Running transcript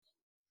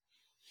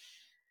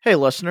Hey,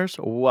 listeners,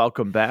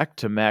 welcome back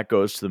to Matt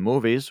Goes to the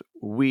Movies.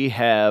 We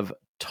have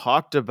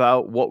talked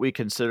about what we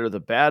consider the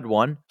bad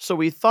one, so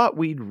we thought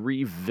we'd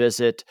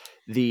revisit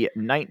the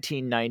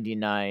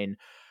 1999,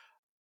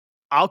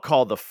 I'll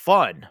call the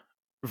fun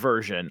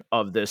version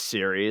of this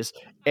series,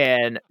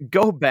 and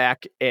go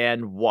back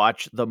and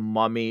watch The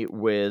Mummy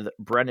with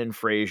Brendan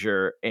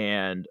Fraser.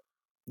 And,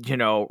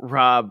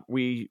 Rob,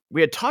 we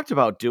had talked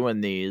about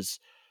doing these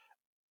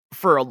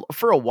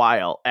for a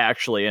while,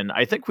 actually, and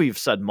I think we've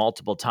said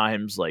multiple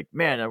times, like,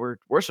 man,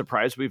 we're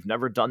surprised we've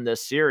never done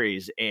this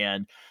series.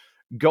 And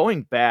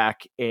going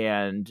back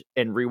and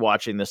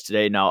rewatching this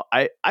today, now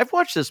I've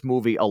watched this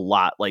movie a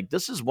lot. Like,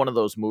 this is one of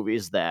those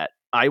movies that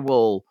I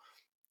will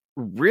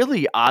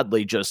really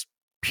oddly just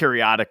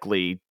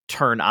periodically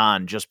turn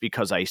on just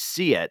because I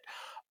see it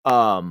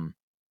um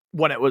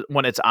when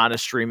it's on a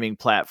streaming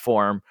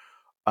platform.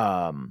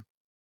 um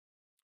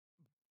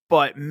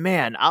but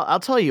man, I'll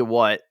tell you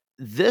what,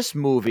 this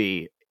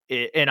movie,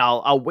 and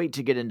I'll wait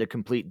to get into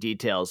complete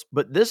details,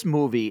 but this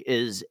movie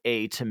is,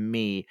 to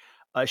me,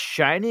 a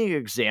shining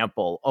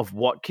example of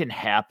what can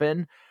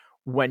happen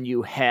when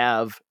you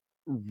have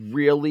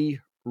really,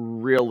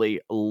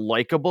 really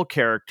likable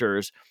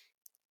characters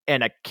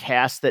and a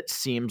cast that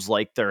seems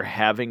like they're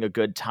having a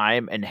good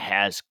time and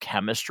has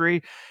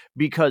chemistry,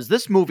 because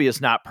this movie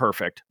is not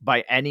perfect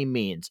by any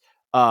means.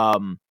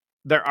 Um,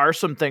 there are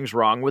some things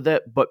wrong with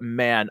it, but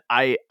man,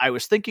 I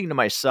was thinking to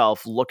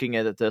myself, looking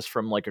at this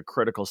from like a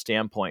critical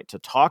standpoint to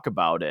talk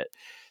about it,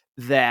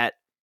 that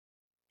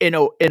in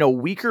a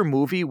weaker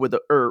movie with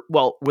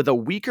a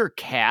weaker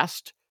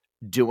cast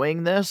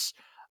doing this,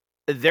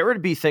 there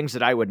would be things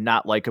that I would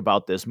not like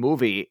about this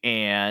movie.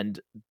 And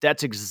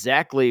that's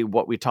exactly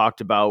what we talked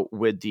about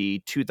with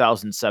the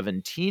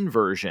 2017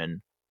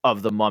 version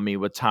of The Mummy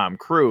with Tom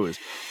Cruise.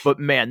 But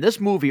man, this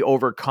movie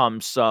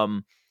overcomes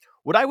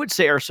what I would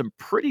say are some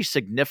pretty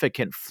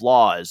significant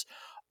flaws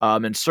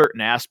in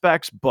certain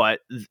aspects.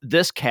 But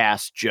this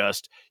cast,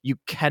 just, you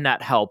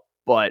cannot help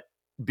but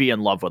be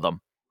in love with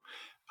them.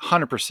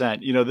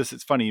 100%. This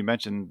is funny you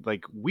mentioned,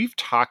 like, we've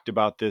talked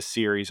about this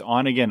series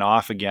on again,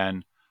 off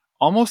again,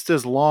 almost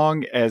as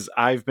long as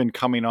I've been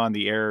coming on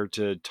the air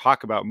to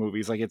talk about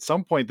movies. Like, at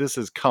some point this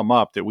has come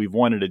up that we've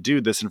wanted to do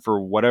this, and for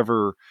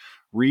whatever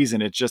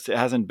reason it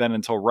hasn't been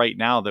until right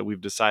now that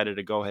we've decided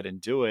to go ahead and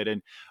do it.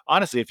 And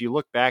honestly, if you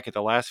look back at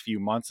the last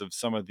few months of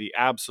some of the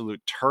absolute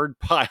turd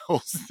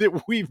piles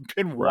that we've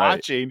been Right.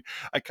 watching,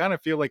 I kind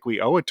of feel like we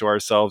owe it to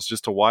ourselves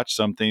just to watch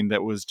something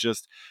that was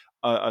just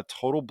a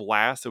total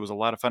blast. It was a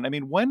lot of fun. I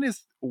mean, when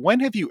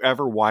have you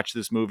ever watched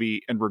this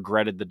movie and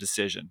regretted the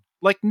decision?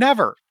 Like,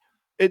 never.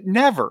 It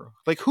never.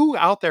 Like, who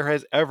out there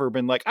has ever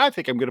been like, I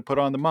think I'm going to put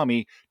on The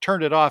Mummy,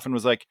 turned it off, and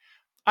was like,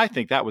 I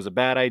think that was a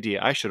bad idea.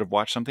 I should have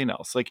watched something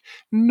else. Like,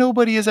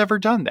 nobody has ever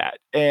done that.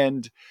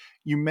 And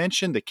you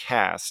mentioned the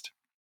cast.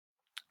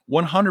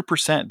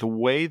 100%, the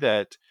way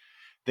that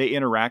they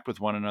interact with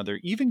one another,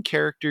 even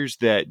characters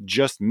that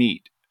just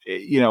meet,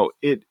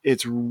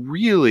 it's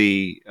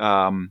really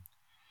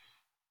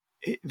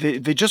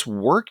they just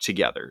work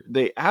together.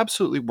 They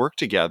absolutely work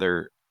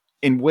together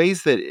in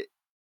ways that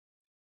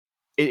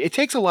it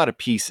takes a lot of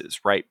pieces,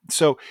 right?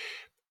 So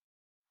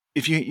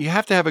if you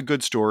have to have a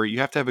good story, you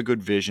have to have a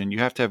good vision, you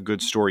have to have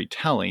good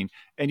storytelling,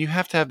 and you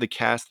have to have the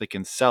cast that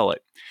can sell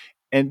it.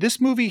 And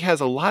this movie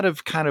has a lot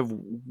of kind of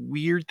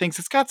weird things.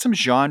 It's got some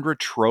genre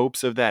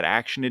tropes of that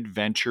action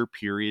adventure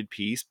period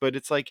piece, but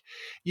it's like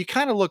you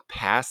kind of look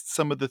past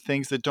some of the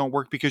things that don't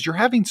work because you're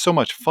having so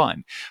much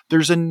fun.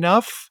 There's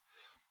enough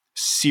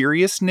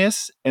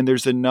seriousness and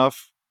there's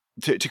enough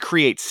to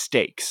create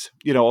stakes.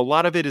 A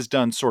lot of it is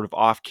done sort of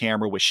off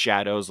camera with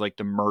shadows, like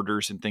the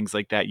murders and things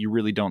like that. You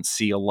really don't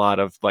see a lot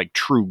of like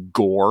true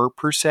gore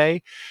per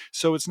se.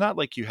 So it's not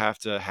like you have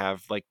to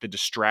have like the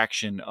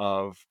distraction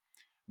of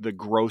the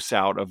gross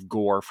out of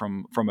gore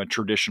from a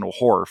traditional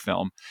horror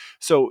film.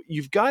 So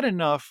you've got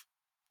enough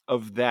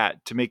of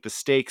that to make the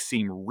stakes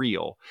seem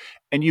real,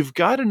 and you've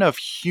got enough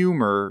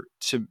humor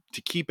to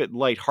keep it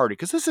lighthearted,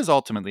 because this is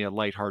ultimately a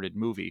lighthearted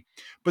movie,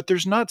 but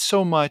there's not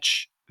so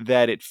much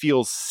that it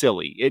feels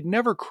silly. It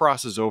never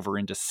crosses over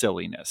into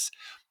silliness.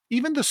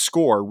 Even the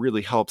score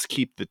really helps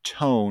keep the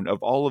tone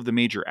of all of the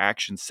major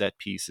action set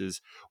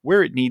pieces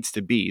where it needs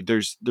to be.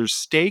 There's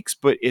stakes,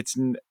 but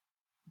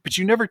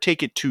you never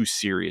take it too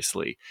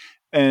seriously.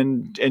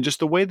 And just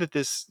the way that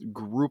this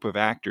group of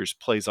actors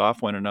plays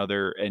off one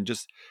another, and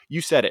just, you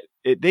said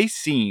they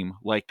seem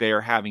like they are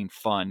having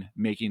fun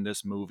making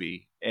this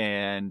movie,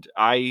 and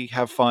I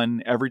have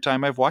fun every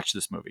time I've watched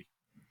this movie.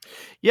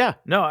 Yeah,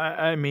 no,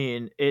 I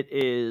mean, it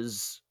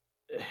is.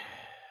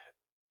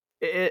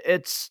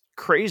 It's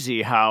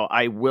crazy how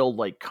I will,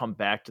 like, come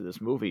back to this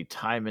movie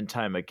time and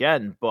time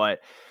again.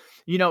 But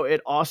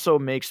it also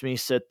makes me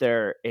sit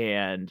there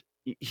and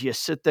you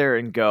sit there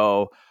and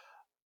go,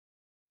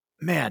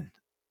 man,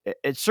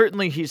 it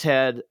certainly, he's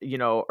had,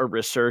 a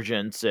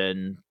resurgence.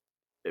 And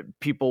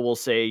people will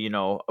say,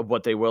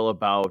 what they will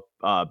about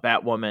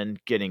Batwoman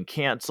getting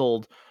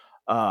canceled.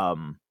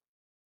 Um,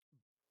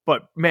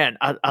 but man,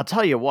 I'll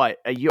tell you what,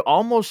 you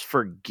almost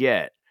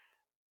forget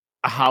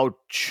how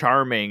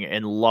charming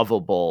and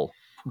lovable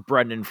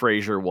Brendan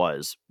Fraser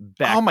was Oh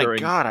back my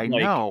during god, I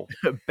know.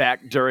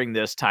 back during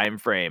this time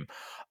frame.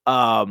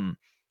 Um,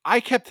 I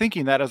kept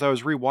thinking that as I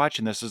was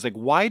rewatching this, is like,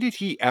 why did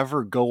he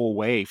ever go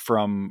away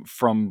from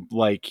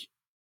like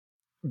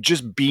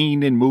just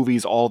being in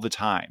movies all the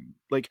time?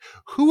 Like,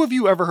 who have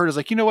you ever heard is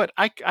like, you know what,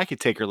 I could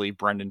take or leave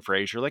Brendan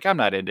Fraser. Like, I'm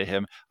not into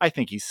him. I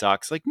think he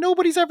sucks. Like,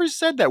 nobody's ever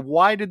said that.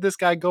 Why did this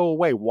guy go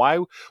away?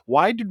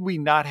 Why did we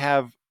not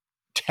have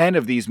 10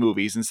 of these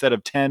movies instead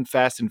of 10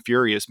 Fast and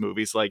Furious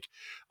movies? Like,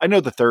 I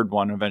know the third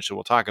one, eventually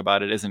we'll talk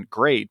about it, isn't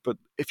great, but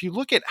if you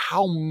look at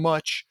how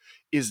much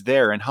is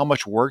there and how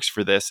much works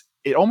for this,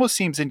 it almost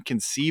seems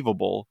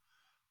inconceivable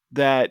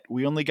that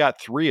we only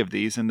got 3 of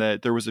these and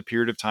that there was a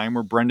period of time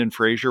where Brendan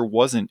Fraser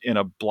wasn't in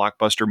a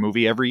blockbuster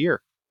movie every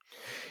year.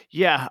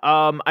 yeah,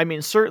 I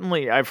mean,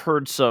 certainly I've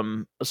heard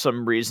some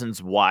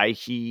reasons why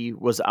he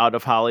was out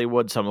of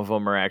Hollywood. Some of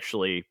them are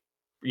actually,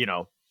 you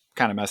know,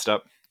 Kind of messed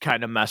up.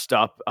 kind of messed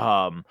up.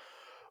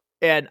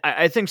 And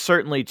I think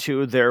certainly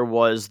too there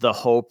was the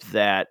hope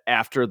that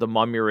after the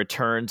Mummy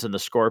Returns and the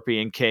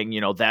Scorpion King,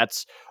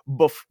 that's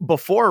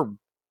before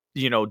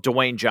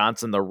Dwayne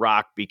Johnson, The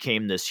Rock,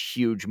 became this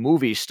huge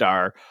movie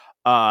star.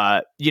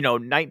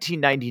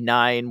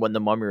 1999 when the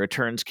Mummy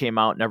Returns came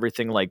out and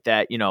everything like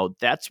that.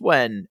 That's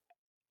when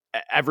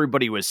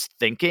everybody was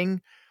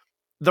thinking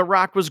The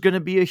Rock was going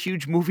to be a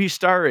huge movie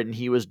star, and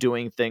he was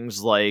doing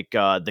things like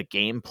the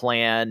Game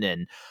Plan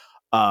and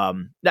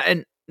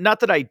not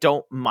that I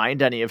don't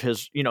mind any of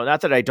his,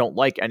 not that I don't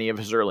like any of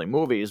his early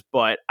movies,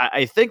 but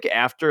I think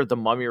after The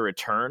Mummy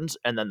Returns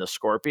and then The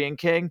Scorpion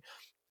King,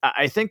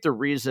 I think the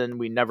reason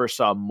we never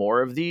saw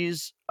more of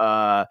these,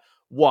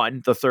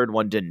 one, the third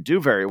one didn't do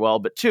very well,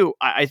 but two,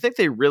 I think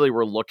they really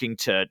were looking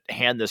to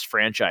hand this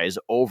franchise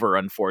over,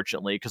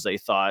 unfortunately, because they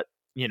thought,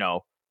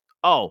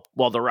 oh,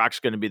 well, The Rock's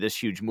going to be this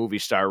huge movie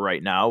star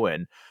right now,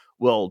 and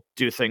we'll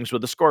do things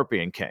with the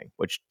Scorpion King,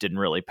 which didn't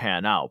really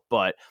pan out.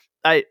 But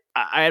I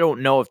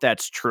don't know if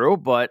that's true,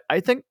 but I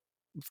think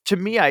to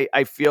me,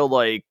 I feel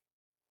like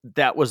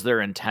that was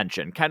their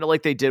intention. Kind of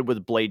like they did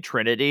with Blade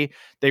Trinity.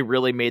 They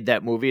really made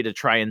that movie to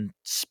try and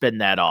spin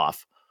that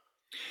off.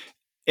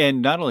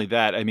 And not only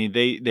that, I mean,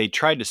 they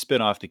tried to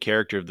spin off the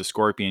character of the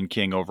Scorpion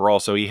King overall.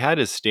 So he had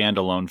his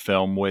standalone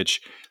film,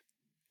 which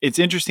it's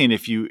interesting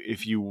if you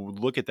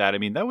look at that. I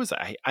mean, that was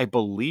I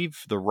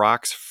believe The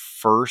Rock's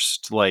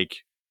first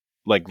like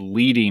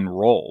leading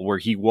role where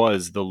he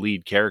was the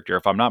lead character,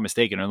 if I'm not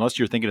mistaken, unless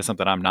you're thinking of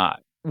something I'm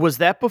not. Was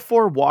that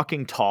before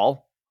Walking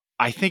Tall?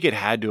 I think it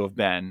had to have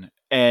been.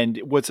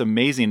 And what's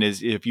amazing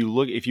is if you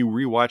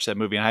rewatch that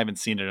movie, and I haven't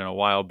seen it in a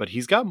while, but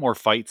he's got more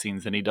fight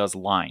scenes than he does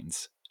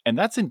lines. And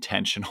that's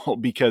intentional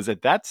because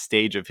at that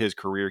stage of his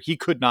career, he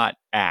could not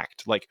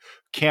act like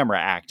camera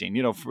acting.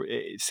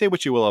 Say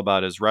what you will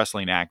about his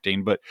wrestling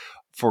acting, but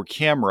for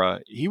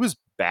camera, he was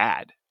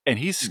bad. And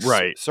he's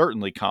Right.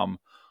 certainly come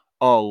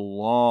a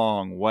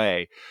long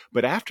way.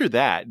 But after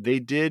that, they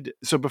did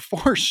so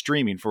before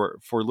streaming for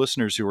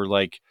listeners who were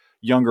like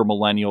younger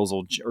millennials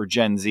or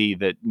Gen Z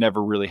that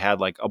never really had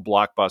like a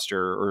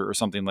Blockbuster or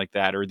something like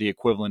that, or the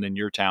equivalent in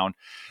your town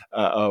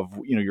of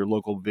your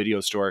local video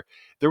store.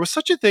 There was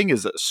such a thing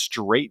as a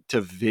straight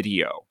to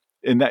video,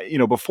 and that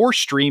before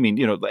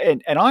streaming,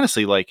 and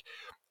honestly, like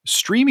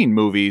streaming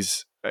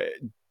movies.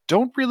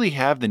 Don't really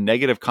have the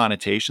negative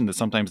connotation that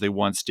sometimes they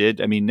once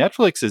did. I mean,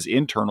 Netflix's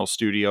internal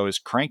studio has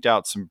cranked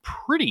out some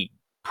pretty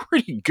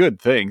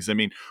good things. I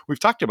mean, we've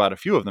talked about a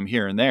few of them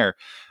here and there.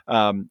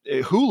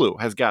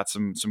 Hulu has got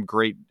some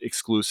great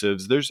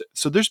exclusives. There's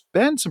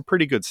been some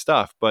pretty good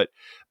stuff. But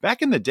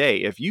back in the day,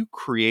 if you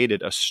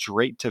created a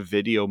straight to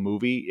video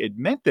movie, it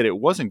meant that it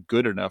wasn't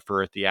good enough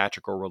for a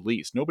theatrical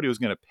release. Nobody was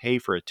going to pay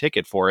for a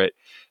ticket for it,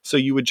 so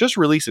you would just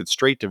release it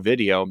straight to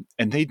video.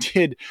 And they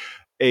did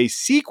a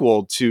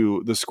sequel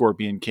to The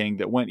Scorpion King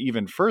that went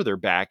even further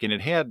back, and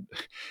it had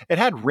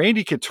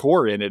Randy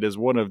Couture in it as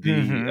one of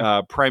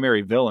the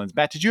primary villains.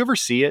 Matt, did you ever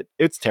see it?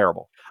 It's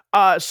terrible.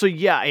 So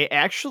yeah, I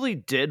actually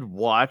did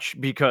watch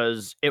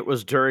because it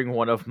was during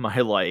one of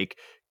my like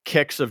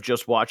kicks of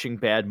just watching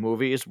bad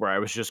movies where I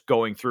was just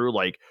going through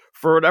like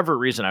for whatever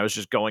reason I was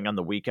just going on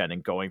the weekend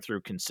and going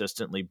through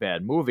consistently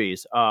bad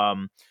movies.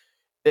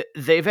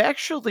 They've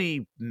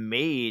actually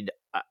made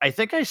I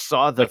think I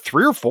saw the Like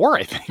 3 or 4,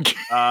 I think.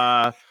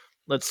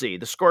 let's see,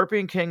 The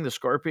Scorpion King, The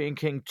Scorpion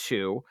King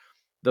 2,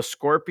 The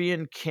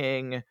Scorpion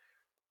King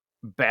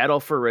Battle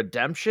for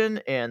Redemption,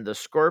 and The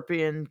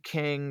Scorpion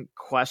King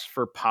Quest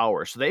for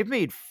Power. So they've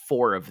made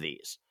 4 of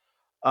these.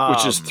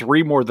 Which is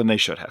 3 more than they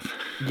should have.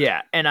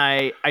 Yeah, and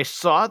I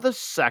saw the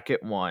second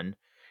one,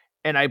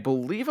 and I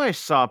believe I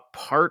saw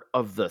part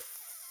of the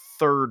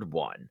third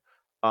one,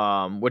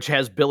 which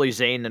has Billy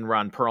Zane and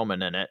Ron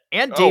Perlman in it,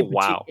 and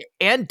Wow.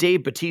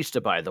 Dave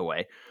Bautista, by the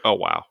way. Oh,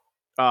 wow.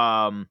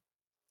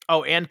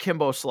 Oh, and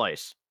Kimbo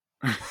Slice.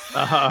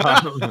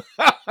 Um,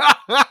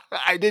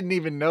 I didn't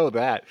even know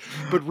that.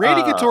 But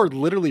Randy Uh, Couture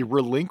literally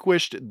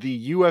relinquished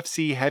the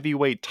UFC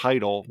heavyweight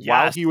title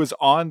while yes. he was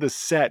on the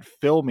set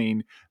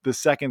filming the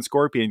second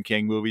Scorpion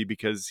King movie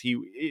because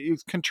it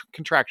was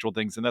contractual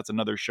things, and that's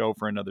another show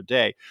for another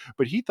day.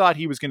 But he thought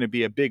he was going to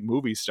be a big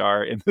movie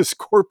star, and the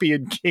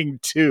Scorpion King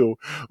 2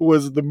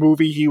 was the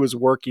movie he was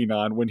working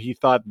on when he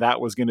thought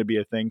that was going to be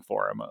a thing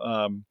for him.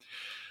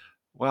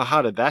 Well,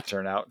 how did that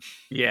turn out?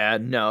 Yeah,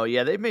 no,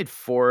 yeah, they made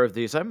 4 of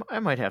these. I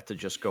might have to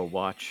just go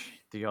watch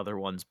the other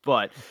ones,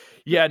 but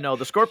yeah, no,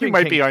 the You Scorpion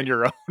might King be on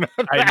your own.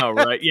 On I know,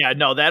 that. right? Yeah,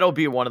 no, that'll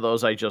be one of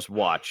those I just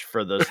watch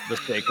for the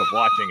sake of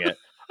watching it.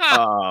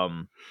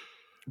 Um,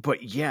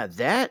 but yeah,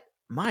 that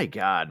my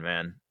god,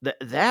 man.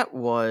 That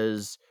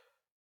was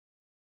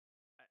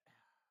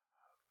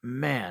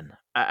man,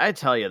 I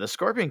tell you, the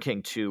Scorpion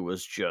King 2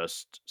 was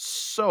just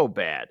so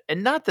bad.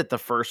 And not that the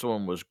first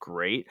one was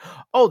great.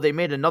 Oh, they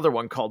made another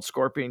one called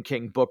Scorpion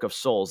King Book of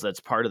Souls that's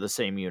part of the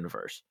same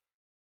universe.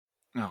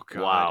 Oh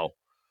God. Wow.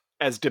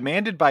 As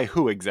demanded by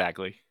who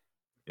exactly?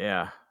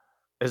 Yeah.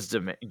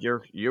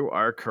 You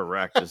are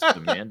correct. As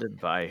demanded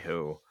by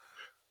who?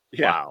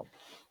 Yeah. Wow.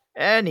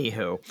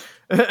 Anywho.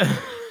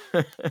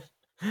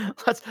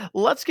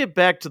 let's get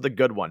back to the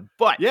good one.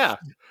 But Yeah.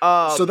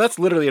 So um that's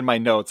literally in my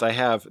notes. I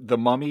have the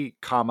mummy,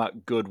 comma,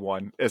 good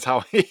one is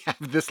how I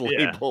have this yeah.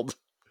 labeled.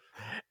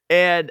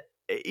 And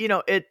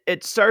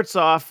it starts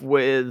off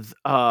with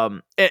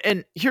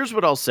and here's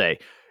what I'll say.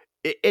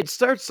 It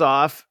starts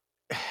off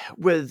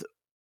with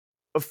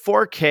a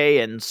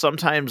 4K, and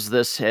sometimes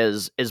this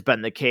has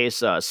been the case.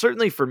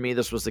 Certainly for me,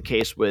 this was the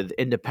case with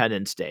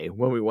Independence Day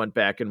when we went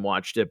back and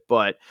watched it.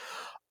 But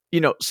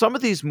some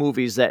of these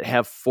movies that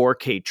have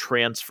 4K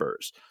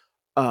transfers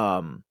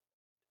um,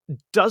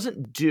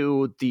 doesn't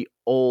do the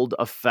old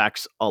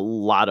effects a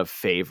lot of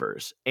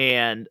favors,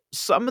 and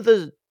some of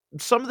the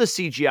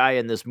CGI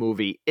in this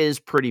movie is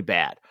pretty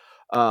bad.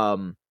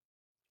 Um,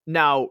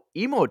 Now,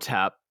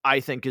 Emotep,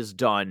 I think, is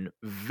done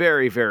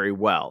very, very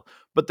well.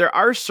 But there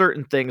are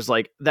certain things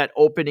like that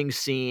opening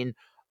scene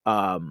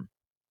um,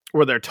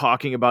 where they're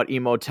talking about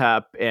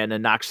Emotep and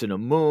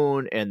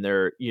Moon, and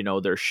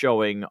they're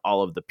showing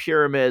all of the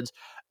pyramids.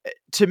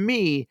 To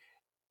me,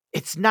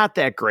 it's not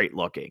that great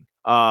looking.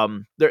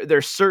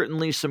 There's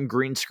certainly some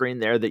green screen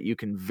there that you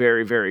can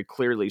very, very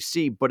clearly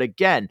see. But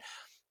again,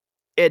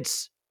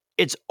 it's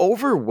it's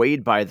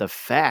overweighed by the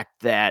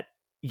fact that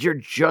you're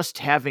just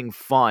having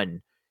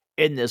fun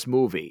in this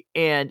movie.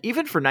 And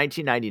even for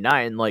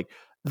 1999, like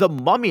the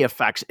mummy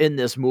effects in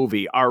this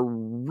movie are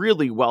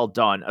really well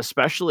done,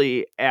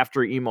 especially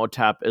after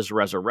Emotep is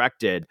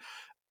resurrected,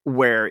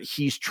 where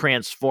he's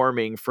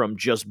transforming from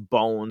just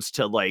bones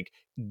to like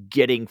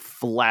getting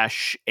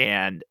flesh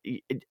and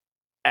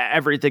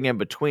everything in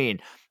between.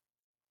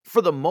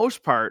 For the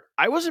most part,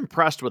 I was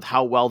impressed with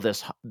how well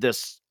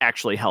this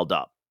actually held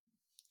up.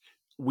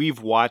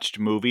 We've watched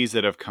movies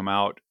that have come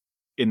out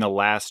in the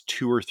last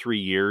 2 or 3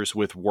 years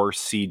with worse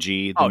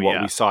CG Oh than what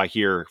yeah. we saw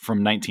here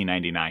from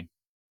 1999.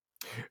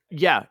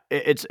 Yeah,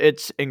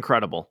 it's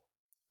incredible.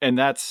 And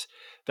that's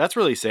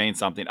really saying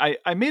something.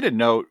 I made a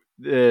note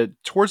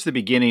towards the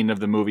beginning of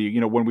the movie,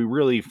 when we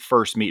really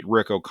first meet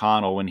Rick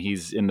O'Connell when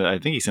he's I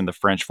think he's in the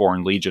French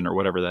Foreign Legion or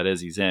whatever that is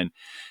he's in.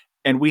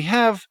 And we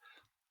have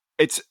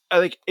it's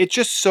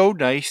just so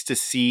nice to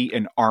see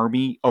an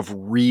army of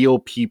real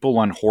people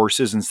on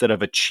horses instead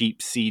of a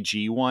cheap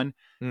CG one.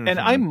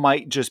 And I Mhm.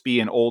 might just be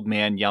an old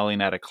man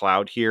yelling at a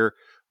cloud here,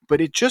 but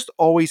it just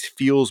always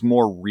feels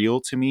more real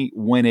to me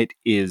when it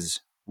is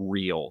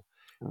real.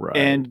 Right.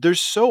 And there's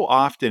so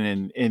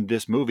often in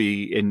this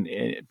movie,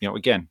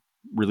 again,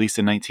 released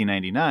in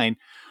 1999,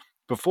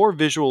 before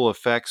visual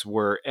effects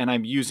were, and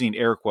I'm using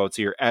air quotes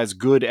here, as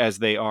good as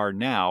they are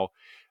now,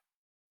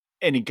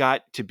 and it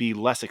got to be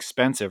less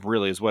expensive,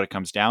 really, is what it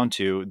comes down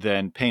to,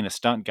 than paying a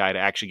stunt guy to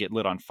actually get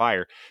lit on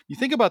fire. You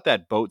think about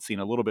that boat scene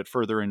a little bit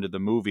further into the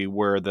movie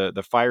where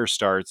the fire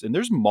starts, and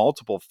there's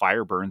multiple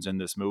fire burns in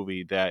this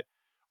movie that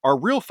are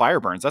real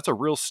fire burns. That's a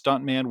real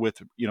stunt man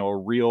with a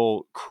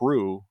real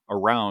crew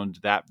around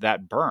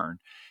that burn.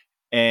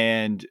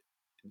 And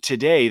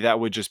today that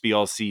would just be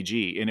all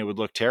CG and it would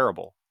look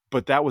terrible.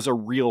 But that was a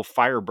real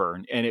fire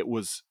burn and it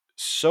was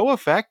so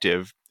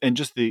effective, and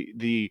just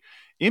the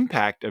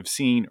impact of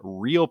seeing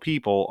real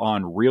people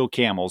on real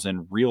camels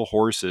and real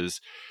horses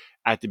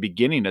at the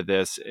beginning of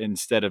this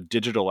instead of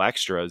digital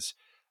extras.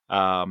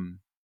 Um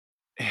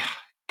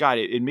God,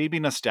 it made me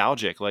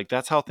nostalgic. Like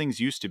that's how things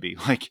used to be.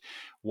 Like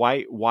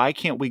why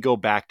can't we go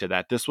back to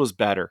that? This was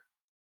better.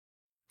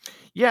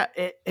 Yeah,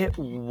 it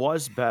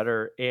was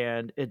better,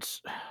 and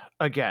it's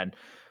again,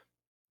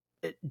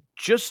 it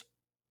just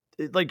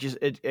like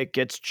it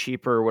gets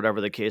cheaper or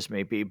whatever the case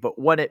may be, but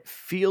when it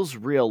feels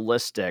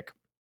realistic,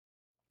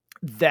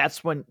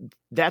 that's when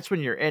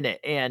you're in it.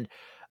 And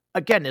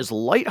again, as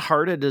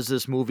lighthearted as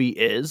this movie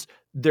is,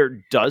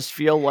 there does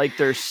feel like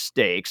there's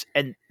stakes,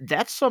 and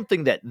that's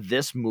something that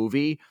this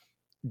movie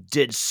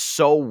did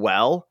so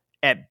well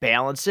at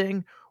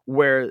balancing,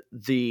 where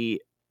the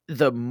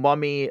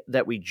mummy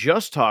that we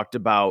just talked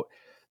about,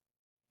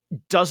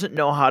 doesn't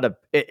know how to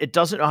it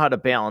doesn't know how to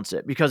balance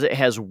it because it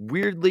has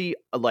weirdly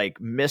like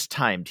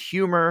mistimed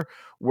humor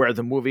where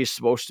the movie's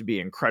supposed to be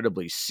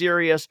incredibly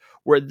serious,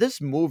 where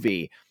this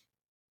movie,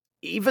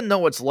 even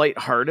though it's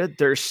lighthearted,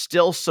 there's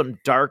still some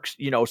dark,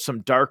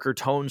 some darker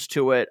tones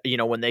to it.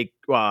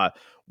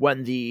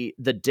 When the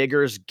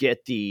diggers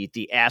get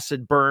the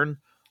acid burn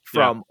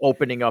Yeah. from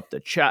opening up the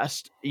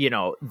chest,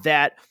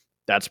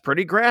 that's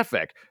pretty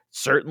graphic.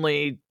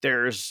 Certainly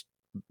there's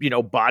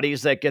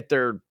bodies that get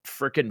their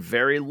freaking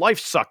very life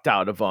sucked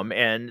out of them,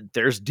 and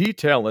there's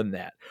detail in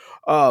that.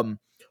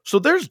 So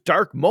there's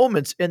dark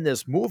moments in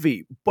this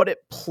movie, but it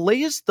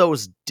plays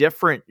those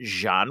different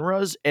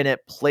genres and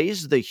it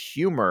plays the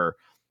humor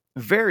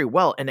very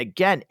well. And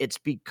again, it's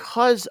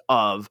because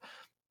of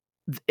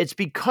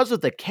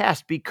the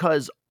cast,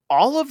 because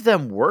all of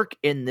them work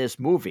in this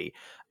movie.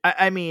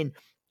 I mean,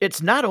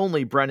 it's not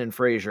only Brendan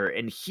Fraser,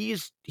 and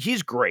he's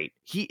great.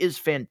 He is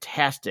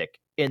fantastic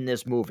in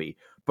this movie,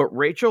 but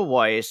Rachel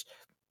Weisz,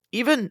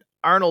 even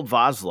Arnold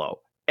Vosloo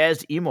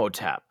as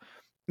Emotep.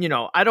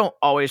 I don't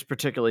always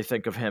particularly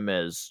think of him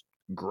as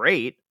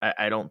great.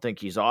 I don't think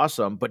he's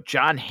awesome, but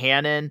John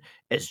Hannon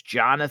as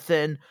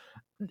Jonathan,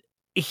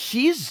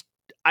 he's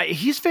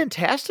he's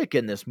fantastic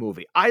in this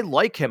movie. I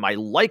like him. I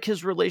like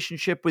his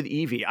relationship with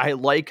Evie. I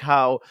like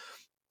how,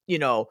 you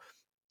know,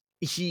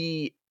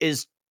 he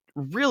is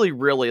really,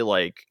 really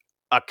like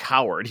a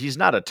coward. He's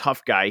not a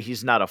tough guy.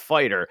 He's not a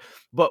fighter.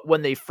 But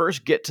when they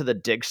first get to the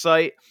dig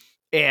site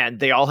and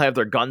they all have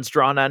their guns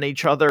drawn on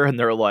each other and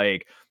they're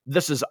like,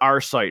 "This is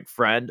our site,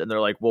 friend." And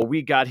they're like, "Well,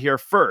 we got here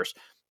first."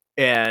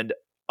 And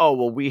 "Oh,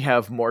 well, we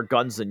have more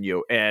guns than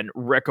you." And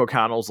Rick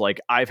O'Connell's like,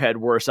 "I've had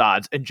worse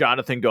odds." And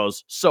Jonathan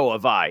goes, "So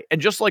have I."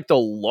 And just like the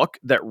look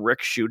that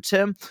Rick shoots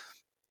him,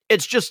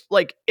 it's just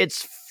like,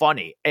 it's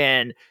funny.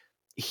 And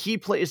he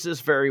plays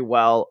this very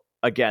well.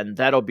 Again,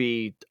 that'll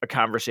be a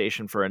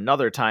conversation for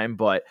another time,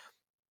 but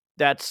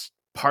that's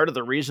part of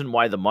the reason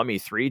why The Mummy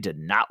 3 did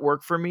not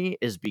work for me,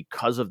 is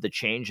because of the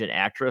change in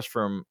actress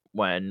from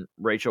when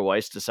Rachel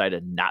Weisz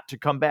decided not to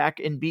come back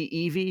and be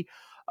Evie.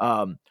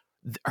 Um,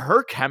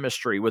 Her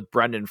chemistry with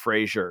Brendan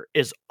Fraser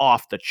is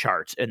off the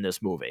charts in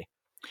this movie.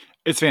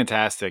 It's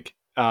fantastic.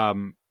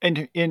 And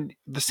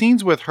the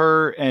scenes with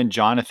her and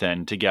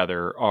Jonathan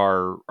together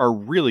are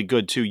really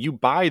good too. You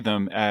buy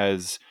them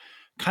as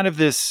kind of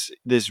this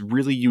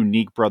really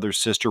unique brother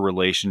sister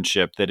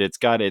relationship, that it's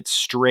got its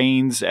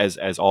strains, as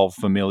all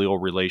familial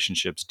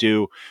relationships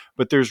do,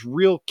 but there's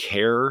real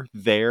care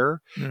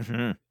there.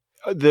 Hmm.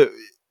 The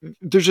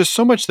There's just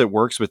so much that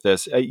works with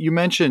this. You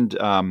mentioned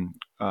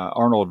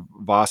Arnold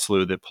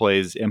Vosloo that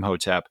plays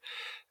Imhotep.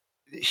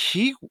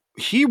 he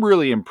he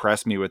really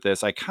impressed me with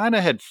this. I kind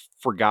of had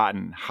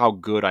forgotten how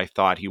good I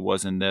thought he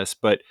was in this,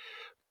 but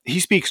he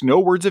speaks no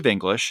words of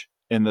English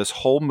in this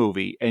whole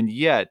movie, and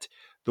yet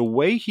the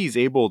way he's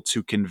able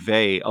to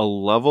convey a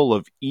level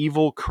of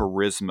evil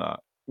charisma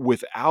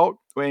without,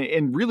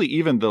 and really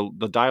even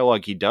the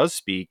dialogue he does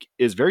speak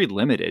is very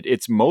limited.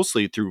 It's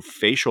mostly through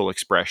facial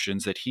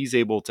expressions that he's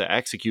able to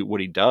execute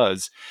what he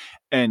does,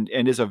 and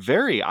is a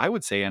very, I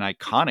would say, an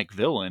iconic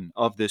villain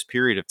of this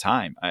period of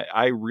time.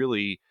 I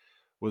really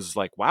was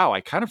like, wow,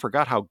 I kind of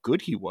forgot how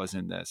good he was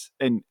in this.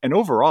 And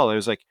overall, I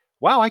was like,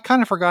 wow, I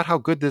kind of forgot how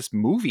good this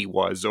movie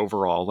was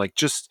overall. Like,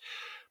 just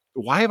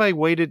why have I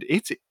waited?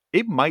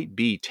 It might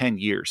be 10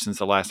 years since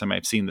the last time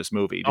I've seen this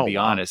movie, to Oh, be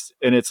wow. honest.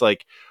 And it's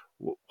like,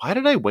 why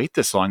did I wait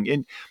this long?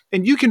 And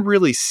you can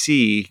really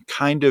see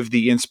kind of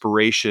the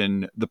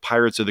inspiration the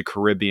Pirates of the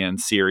Caribbean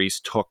series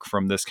took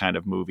from this kind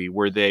of movie,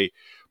 where they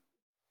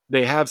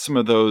have some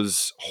of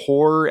those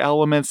horror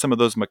elements, some of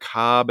those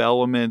macabre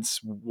elements,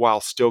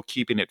 while still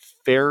keeping it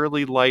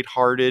fairly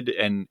lighthearted,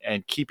 and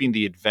keeping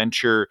the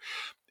adventure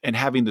and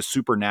having the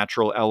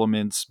supernatural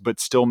elements, but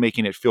still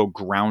making it feel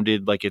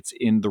grounded, like it's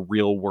in the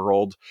real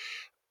world.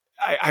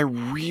 I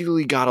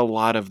really got a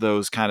lot of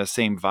those kind of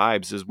same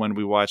vibes as when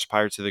we watched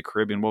Pirates of the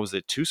Caribbean. What was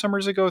it, 2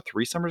 summers ago,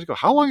 3 summers ago?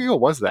 How long ago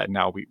was that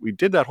now? We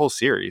did that whole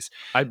series.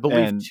 I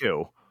believe And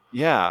too.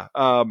 yeah,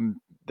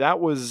 that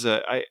was,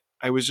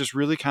 I was just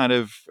really kind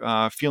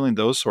of feeling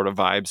those sort of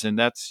vibes, and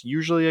that's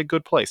usually a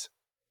good place.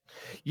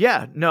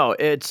 Yeah, no,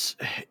 this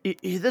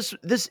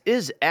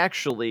is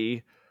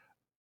actually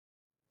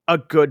a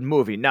good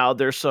movie. Now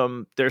there's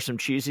some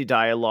cheesy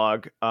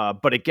dialogue,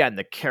 but again,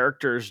 the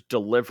characters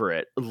deliver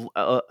it. I'm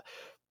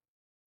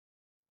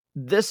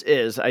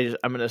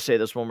going to say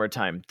this one more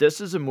time. This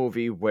is a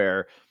movie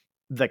where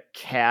the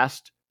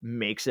cast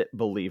makes it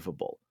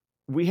believable.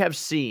 We have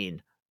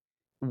seen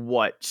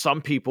what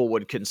some people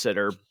would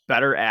consider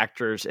better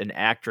actors and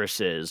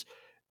actresses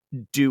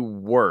do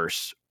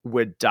worse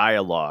with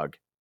dialogue,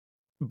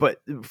 but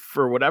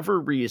for whatever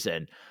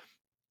reason,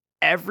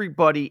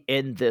 everybody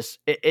in this,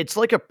 it's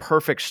like a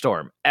perfect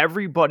storm.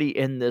 Everybody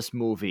in this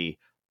movie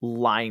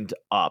lined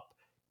up.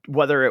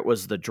 Whether it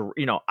was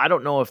I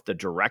don't know if the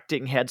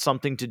directing had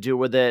something to do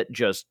with it,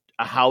 just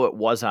how it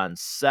was on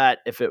set,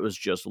 if it was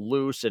just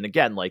loose. And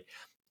again, like,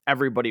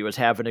 everybody was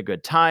having a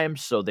good time,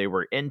 so they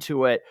were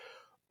into it.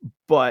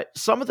 But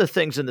some of the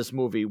things in this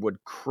movie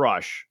would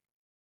crush,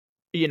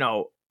 you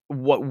know,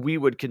 what we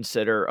would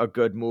consider a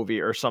good movie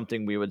or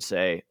something we would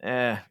say,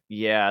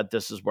 yeah,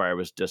 this is where I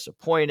was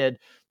disappointed.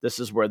 This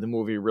is where the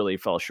movie really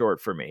fell short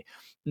for me.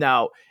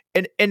 Now,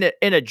 in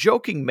a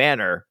joking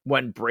manner,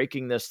 when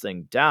breaking this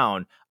thing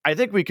down, I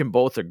think we can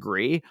both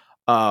agree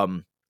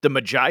the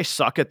Magi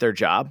suck at their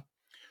job.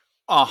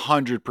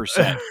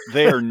 100%.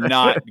 They are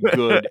not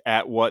good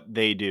at what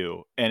they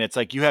do. And it's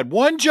like, you had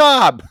one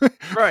job.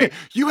 Right.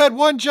 You had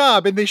one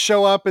job, and they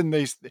show up and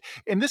this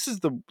is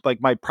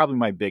probably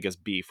my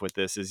biggest beef with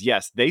this is,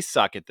 yes, they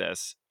suck at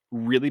this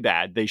really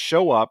bad. They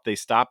show up, they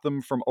stop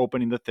them from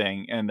opening the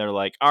thing, and they're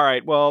like, all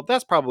right, well,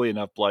 that's probably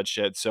enough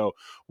bloodshed. So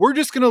we're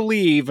just going to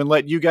leave and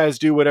let you guys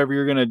do whatever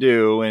you're going to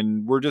do.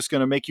 And we're just going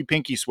to make you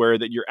pinky swear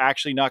that you're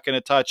actually not going to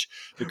touch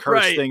the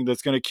curse Right. thing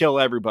that's going to kill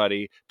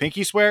everybody.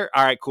 Pinky swear?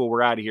 All right, cool.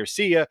 We're out of here.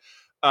 See ya.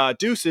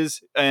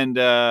 Deuces. And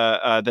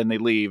then they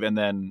leave, and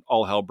then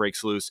all hell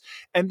breaks loose.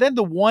 And then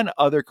the one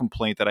other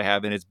complaint that I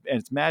have, and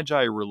it's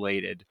Magi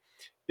related,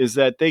 is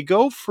that they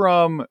go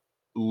from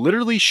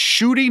literally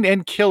shooting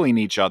and killing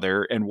each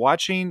other and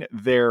watching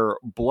their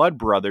blood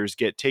brothers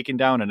get taken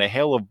down in a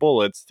hail of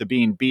bullets to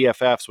being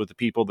BFFs with the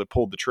people that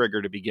pulled the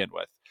trigger to begin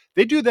with.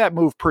 They do that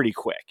move pretty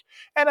quick.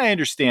 And I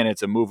understand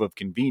it's a move of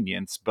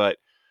convenience, but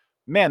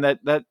man,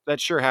 that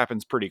sure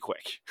happens pretty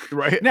quick.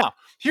 Right. Now,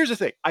 here's the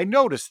thing. I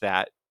noticed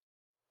that,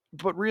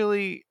 but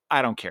really,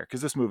 I don't care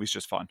because this movie's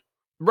just fun.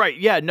 Right.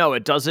 Yeah. No,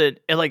 it doesn't.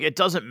 It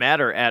doesn't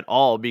matter at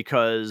all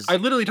because I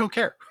literally don't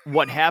care.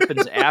 what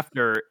happens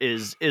after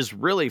is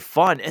really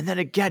fun. And then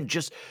again,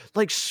 just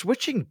like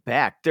switching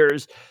back,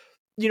 there's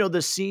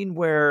the scene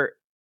where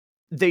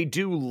they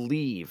do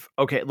leave.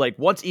 Okay, like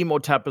once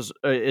Imhotep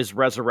is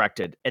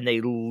resurrected and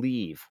they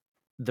leave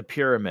the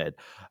pyramid,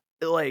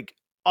 like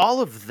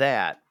all of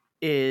that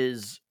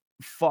is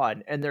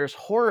fun, and there's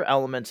horror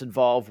elements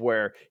involved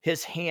where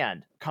his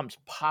hand comes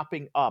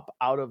popping up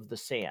out of the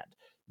sand.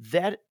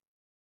 That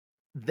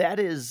that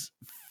is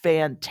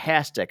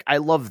fantastic. I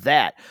love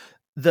that.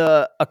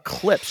 The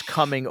eclipse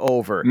coming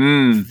over,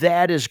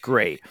 that is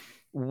great.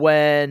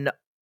 When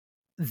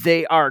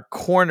they are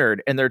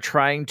cornered and they're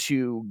trying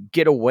to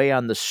get away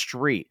on the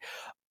street,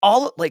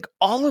 all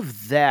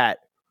of that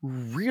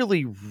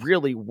really,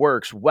 really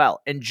works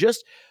well. And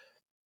just,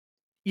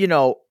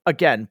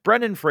 again,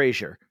 Brendan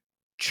Fraser,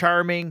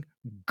 charming,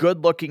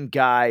 good-looking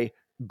guy,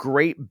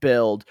 great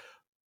build,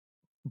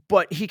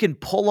 but he can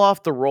pull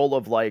off the role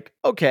of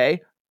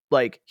okay,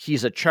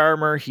 he's a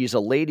charmer, he's a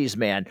ladies'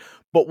 man.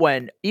 But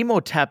when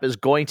Imhotep is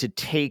going to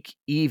take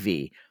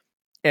Evie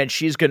and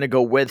she's going to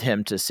go with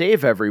him to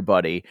save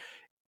everybody,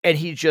 and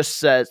he just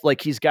says,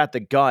 he's got the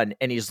gun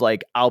and he's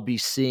like, I'll be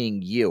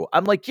seeing you.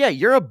 I'm like, yeah,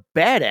 you're a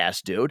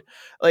badass, dude.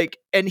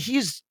 And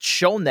he's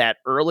shown that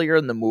earlier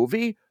in the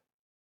movie,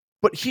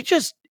 but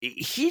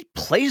he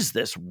plays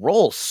this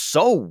role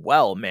so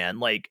well,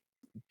 man.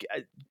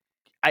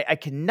 I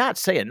cannot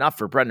say enough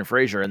for Brendan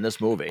Fraser in this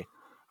movie.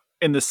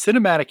 In the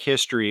cinematic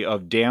history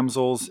of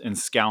damsels and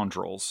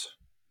scoundrels,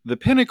 the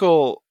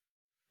pinnacle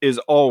is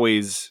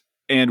always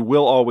and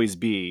will always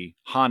be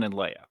Han and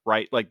Leia,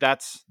 right?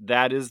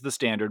 That is the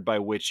standard by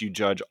which you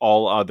judge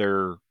all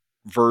other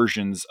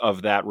versions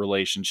of that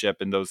relationship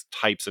and those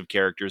types of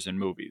characters in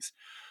movies.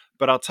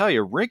 But I'll tell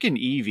you, Rick and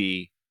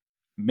Evie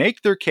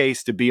make their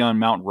case to be on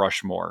Mount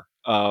Rushmore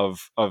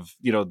of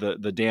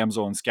the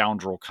damsel and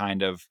scoundrel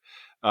kind of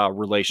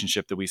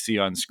relationship that we see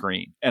on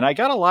screen. And I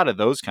got a lot of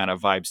those kind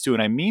of vibes too.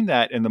 And I mean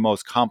that in the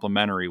most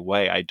complimentary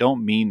way. I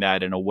don't mean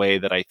that in a way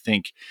that I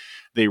think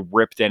they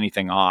ripped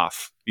anything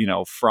off,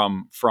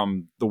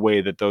 from the way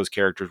that those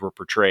characters were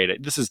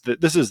portrayed. This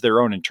is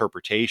their own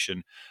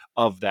interpretation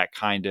of that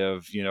kind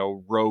of,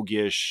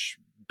 roguish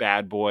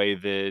bad boy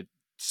that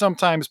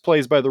sometimes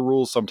plays by the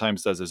rules,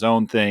 sometimes does his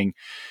own thing.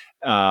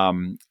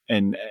 And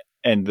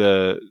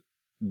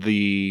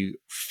the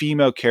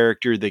female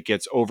character that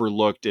gets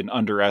overlooked and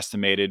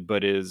underestimated,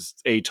 but is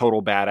a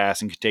total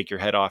badass and can take your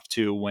head off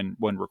too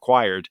when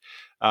required.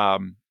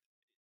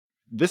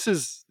 This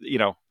is,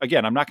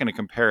 again, I'm not going to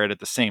compare it at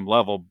the same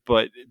level,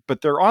 but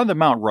they're on the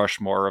Mount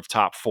Rushmore of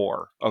top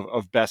 4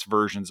 of best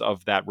versions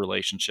of that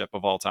relationship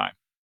of all time.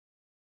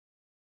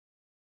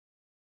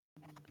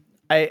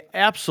 I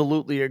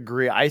absolutely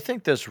agree. I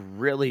think this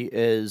really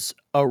is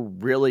a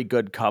really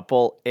good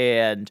couple,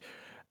 and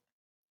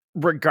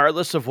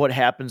regardless of what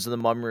happens in The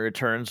Mummy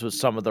Returns with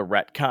some of the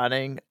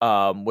retconning,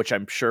 which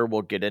I'm sure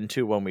we'll get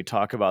into when we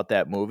talk about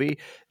that movie,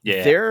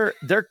 their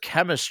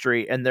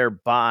chemistry and their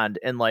bond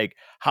and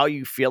how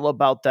you feel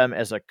about them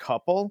as a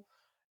couple,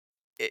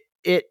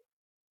 it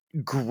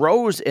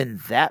grows in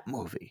that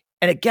movie.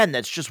 And again,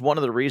 that's just one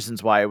of the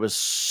reasons why I was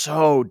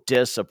so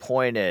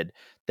disappointed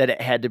that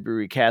it had to be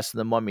recast in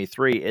The Mummy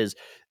 3 is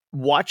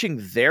watching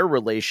their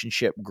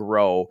relationship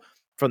grow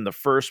from the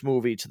first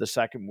movie to the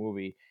second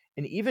movie.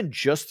 And even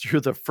just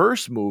through the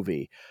first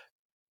movie,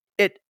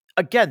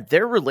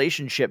 their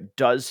relationship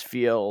does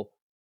feel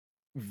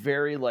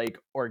very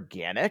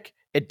organic.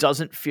 It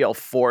doesn't feel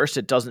forced.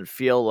 It doesn't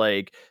feel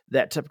like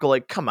that typical,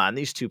 come on,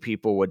 these two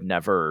people would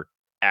never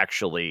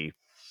actually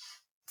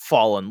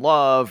fall in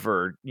love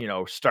or,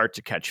 start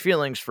to catch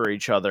feelings for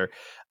each other.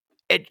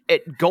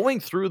 it going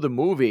through the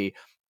movie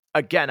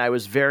again, I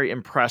was very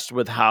impressed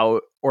with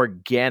how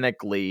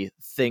organically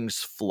things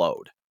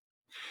flowed.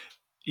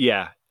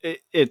 Yeah,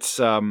 it's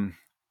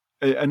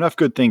enough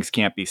good things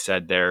can't be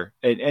said there,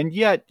 and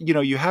yet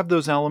you have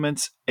those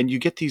elements, and you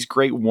get these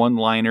great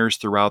one-liners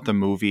throughout the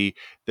movie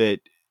that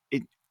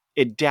it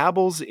it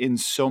dabbles in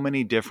so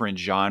many different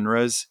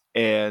genres,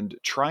 and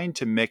trying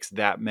to mix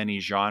that many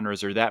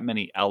genres or that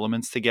many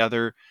elements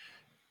together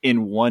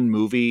in one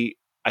movie,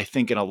 I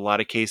think in a lot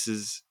of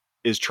cases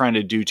is trying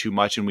to do too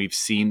much, and we've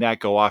seen that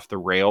go off the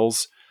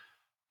rails.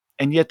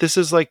 And yet this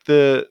is like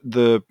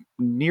the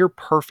near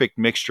perfect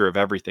mixture of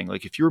everything.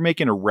 Like if you were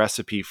making a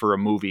recipe for a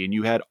movie and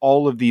you had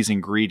all of these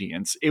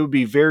ingredients, it would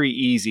be very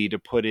easy to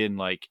put in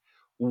like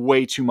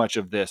way too much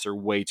of this or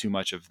way too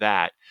much of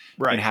that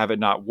and Right. have it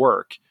not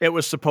work. It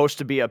was supposed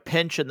to be a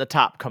pinch and the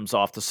top comes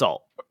off the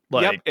salt.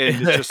 Yep, Like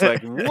and it's just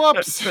like,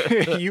 whoops,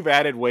 you've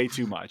added way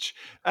too much.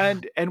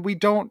 And we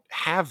don't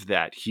have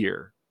that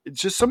here.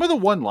 It's just some of the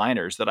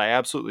one-liners that I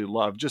absolutely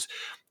love. Just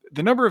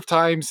the number of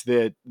times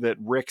that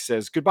Rick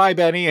says goodbye,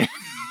 Benny, and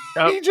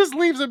Yep. he just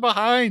leaves it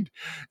behind.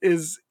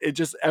 Is it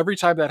just every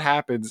time that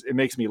happens, it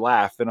makes me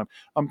laugh. And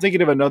I'm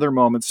thinking of another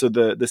moment. So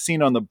the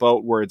scene on the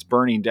boat where it's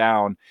burning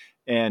down,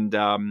 and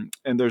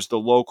there's the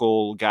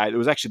local guy. It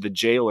was actually the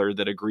jailer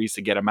that agrees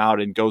to get him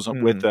out and goes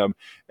up with Mhm. them.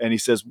 And he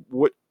says,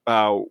 what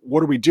are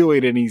we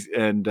doing?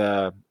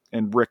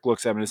 And Rick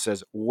looks at him and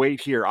says,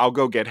 wait here, I'll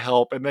go get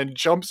help, and then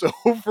jumps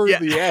over Yeah.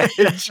 the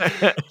edge.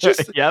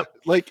 Just Yep.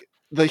 like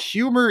the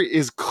humor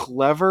is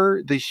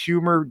clever. The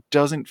humor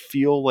doesn't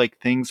feel like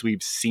things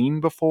we've seen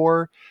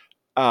before.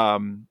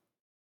 Um,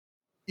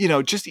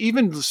 just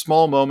even the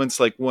small moments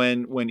like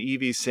when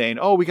Evie's saying,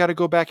 "Oh, we got to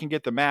go back and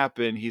get the map,"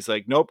 and he's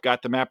like, "Nope,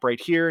 got the map right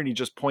here," and he's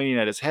just pointing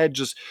at his head.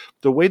 Just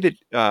the way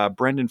that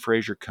Brendan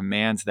Fraser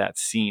commands that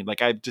scene,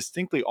 like I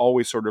distinctly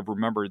always sort of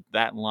remembered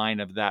that line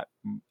of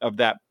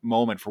that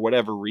moment for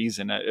whatever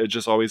reason. It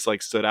just always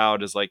like stood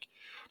out as like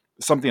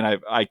something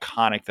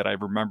iconic that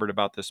I've remembered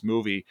about this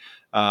movie.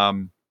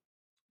 Um,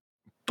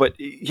 but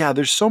yeah,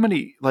 there's so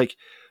many like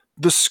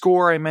the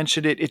score I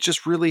mentioned it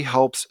just really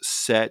helps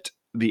set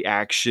the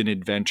action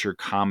adventure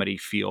comedy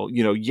feel.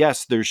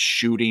 Yes, there's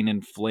shooting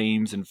and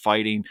flames and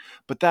fighting,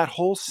 but that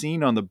whole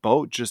scene on the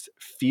boat just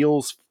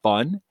feels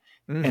fun.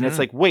 And it's Mhm.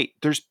 like, wait,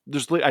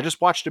 I just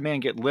watched a man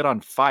get lit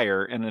on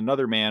fire and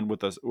another man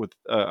with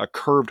a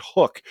curved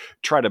hook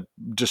try to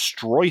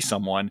destroy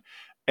someone,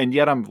 and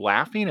yet I'm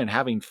laughing and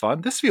having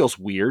fun. This feels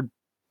weird,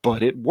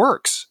 but it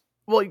works.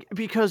 Well,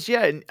 because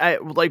yeah, and I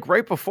like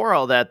right before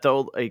all that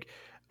though, like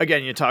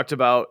again, you talked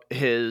about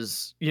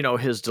his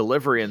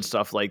delivery and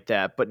stuff like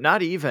that, but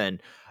not even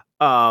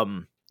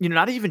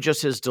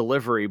just his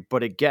delivery,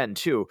 but again,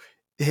 too,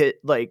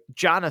 like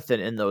Jonathan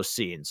in those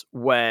scenes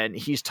when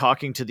he's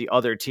talking to the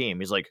other team,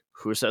 he's like,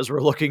 "Who says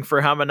we're looking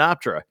for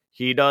Hamanoptera?"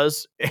 He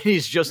does, and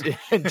he's just,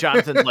 and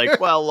Jonathan's like,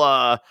 "Well,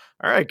 all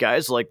right,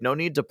 guys, like, no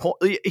need to point."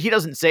 He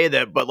doesn't say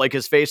that, but like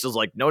his face is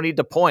like, "No need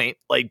to point."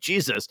 Like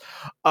Jesus,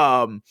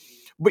 um,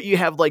 but you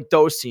have like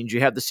those scenes.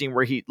 You have the scene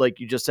where he, like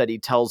you just said, he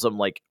tells him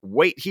like,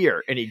 "Wait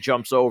here," and he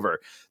jumps over.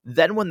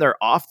 Then when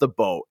they're off the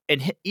boat,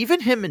 and even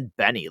him and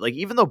Benny, like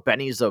even though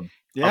Benny's a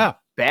Yeah.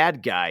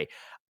 bad guy,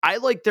 I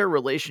like their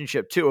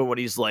relationship too. And when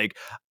he's like,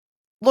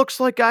 "Looks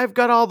like I've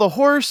got all the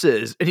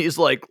horses," and he's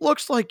like,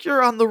 "Looks like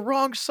you're on the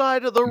wrong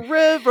side of the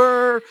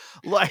river."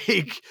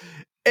 Like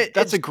it,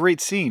 That's a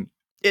great scene.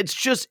 it's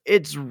just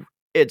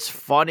it's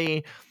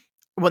funny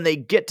when they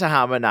get to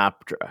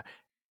Hamanoptera.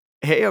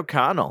 Hey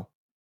O'Connell,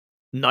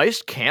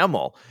 nice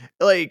camel.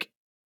 Like,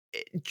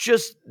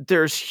 just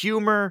there's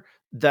humor,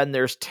 then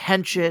there's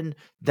tension,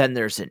 then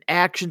there's an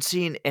action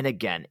scene, and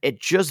again,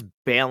 it just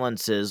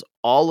balances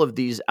all of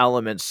these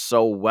elements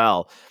so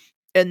well.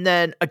 And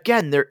then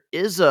again, there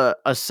is a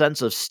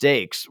sense of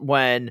stakes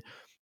when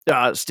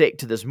stake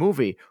to this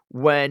movie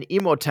when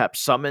Emotep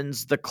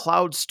summons the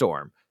cloud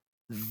storm.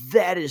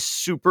 That is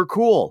super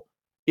cool.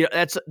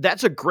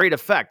 That's a great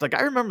effect. Like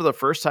I remember the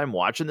first time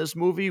watching this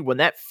movie when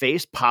that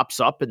face pops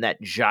up in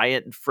that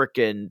giant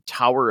freaking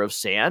tower of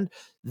sand.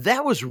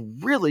 That was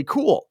really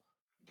cool.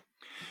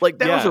 Like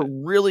that was a Yeah.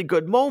 really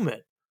good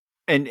moment.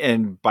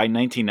 And by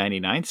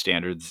 1999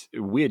 standards,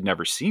 we had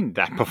never seen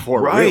that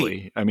before, Right.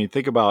 really. I mean,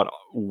 think about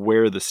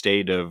where the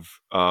state of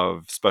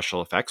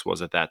special effects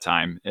was at that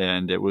time,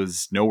 and it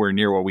was nowhere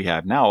near what we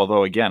have now.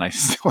 Although, again, I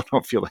still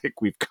don't feel like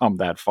we've come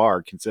that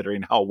far,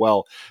 considering how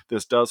well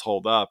this does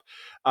hold up.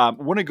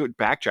 Want to go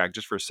backtrack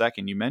just for a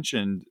second. You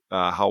mentioned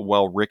how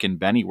well Rick and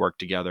Benny work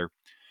together.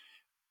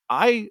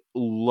 I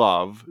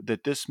love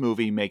that this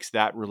movie makes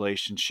that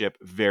relationship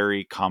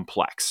very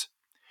complex,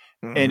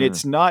 and Mhm.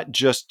 it's not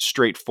just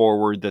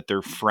straightforward that they're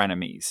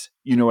frenemies.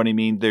 You know what I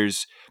mean?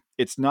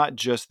 It's not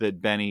just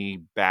that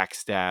Benny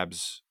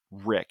backstabs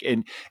Rick.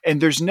 And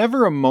there's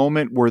never a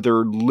moment where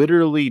they're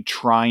literally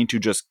trying to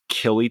just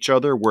kill each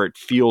other where it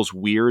feels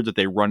weird that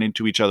they run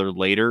into each other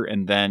later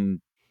and then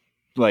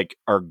like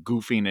are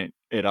goofing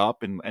it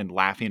up and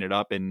laughing it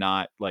up and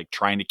not like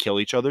trying to kill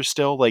each other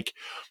still. Like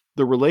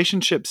the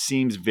relationship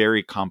seems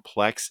very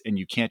complex, and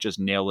you can't just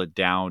nail it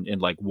down in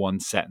like one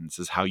sentence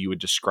is how you would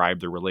describe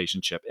the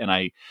relationship. And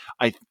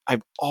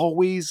I've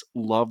always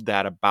loved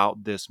that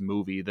about this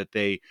movie, that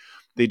they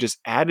just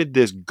added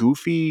this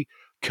goofy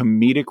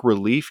comedic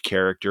relief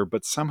character,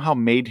 but somehow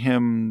made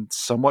him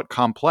somewhat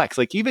complex.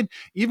 Like even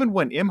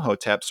when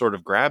Imhotep sort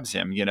of grabs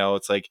him,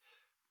 it's like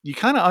you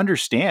kind of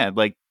understand,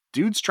 like,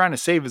 dude's trying to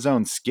save his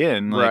own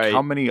skin. Like, how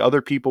Right. many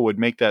other people would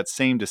make that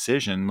same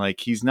decision?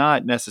 Like, he's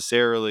not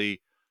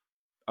necessarily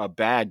a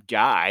bad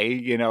guy,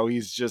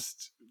 he's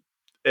just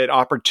an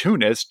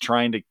opportunist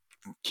trying to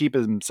keep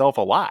himself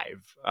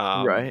alive.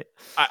 Right.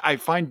 I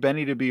find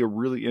Benny to be a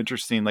really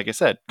interesting, like I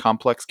said,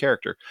 complex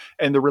character,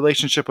 and the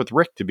relationship with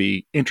Rick to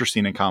be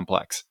interesting and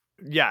complex.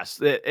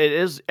 Yes, it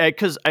is,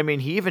 because I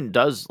mean, he even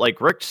does, like,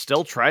 Rick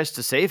still tries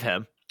to save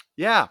him.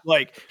 Yeah.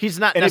 Like, he's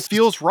not And it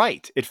feels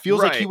right. It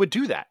feels like he right. would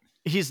do that.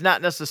 He's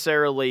not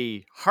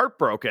necessarily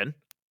heartbroken,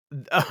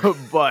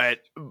 but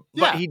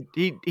Yeah.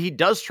 he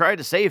does try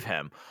to save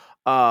him.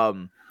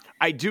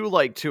 I do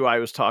like too. I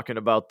was talking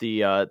about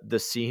the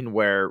scene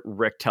where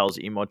Rick tells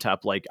Emotep,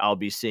 like, "I'll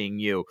be seeing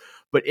you,"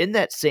 but in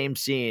that same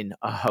scene,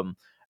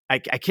 I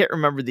can't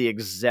remember the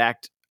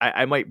exact.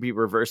 I might be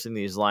reversing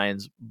these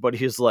lines, but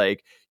he's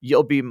like,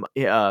 "You'll be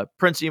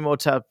Prince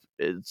Emotep."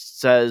 It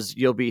says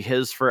you'll be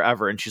his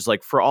forever, and she's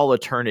like, "For all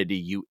eternity,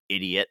 you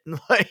idiot!"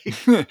 Like,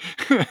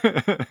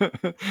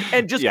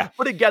 and just, Yeah.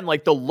 but again,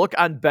 like the look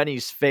on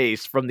Benny's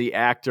face from the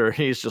actor,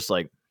 he's just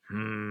like,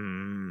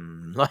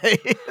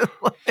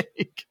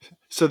 like,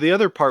 So the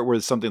other part where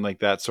something like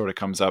that sort of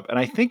comes up, and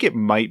I think it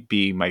might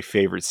be my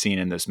favorite scene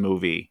in this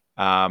movie.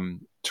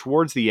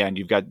 Towards the end,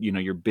 you've got,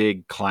 your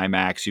big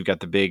climax, you've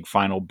got the big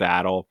final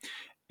battle,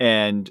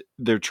 and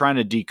they're trying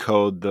to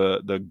decode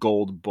the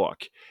gold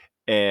book.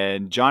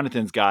 And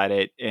Jonathan's got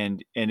it,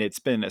 and it's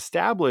been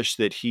established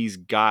that he's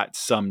got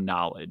some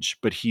knowledge,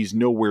 but he's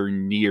nowhere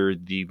near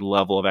the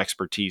level of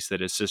expertise that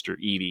his sister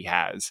Evie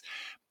has.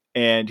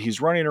 And he's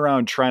running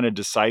around trying to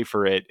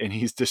decipher it, and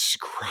he's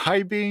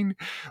describing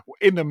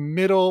in the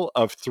middle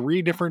of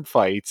three different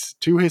fights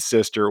to his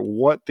sister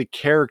what the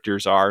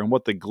characters are and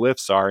what the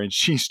glyphs are, and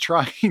she's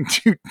trying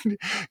to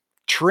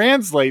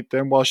translate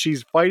them while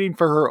she's fighting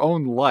for her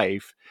own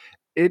life.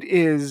 It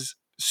is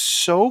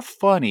so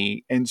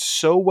funny and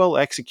so well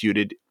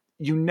executed.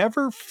 You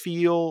never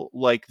feel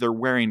like they're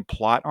wearing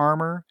plot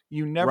armor.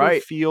 You never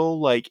right. feel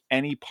like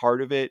any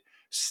part of it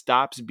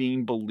stops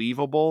being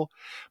believable.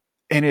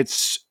 And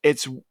it's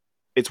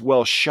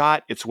well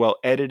shot, it's well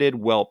edited,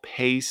 well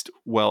paced,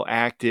 well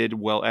acted,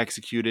 well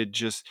executed.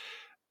 Just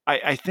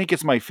I think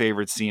it's my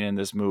favorite scene in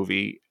this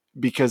movie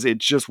because it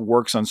just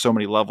works on so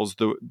many levels.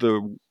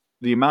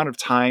 The amount of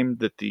time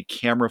that the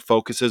camera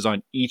focuses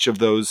on each of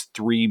those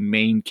three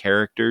main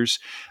characters,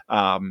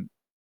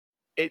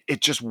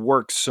 it just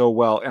works so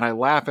well, and I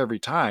laugh every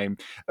time,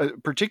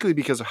 particularly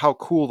because of how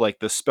cool like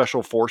the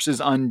special forces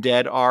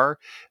undead are,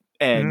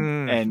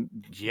 and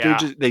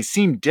Yeah. they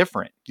seem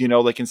different,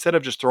 like instead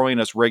of just throwing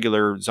us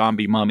regular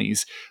zombie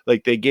mummies,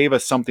 like they gave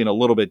us something a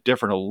little bit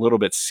different, a little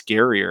bit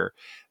scarier,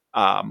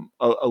 a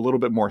little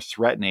bit more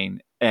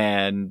threatening,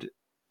 and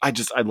I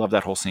love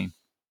that whole scene.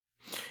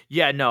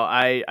 Yeah, no,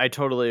 I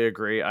totally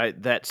agree.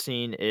 That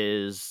scene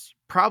is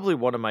probably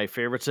one of my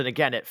favorites, and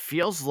again, it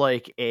feels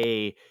like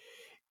a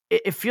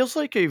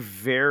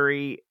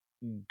very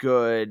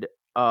good,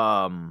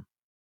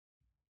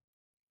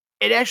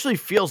 it actually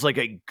feels like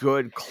a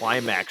good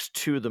climax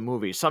to the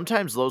movie.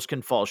 Sometimes those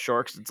can fall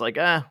short 'cause it's like,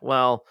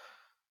 well,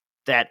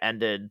 that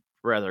ended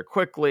rather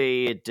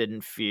quickly. It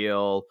didn't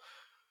feel,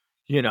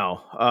 you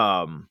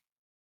know,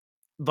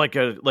 like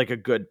a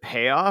good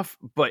payoff,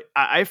 but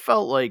I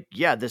felt like,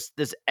 yeah, this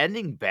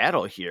ending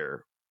battle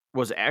here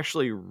was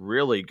actually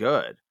really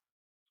good.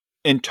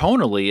 And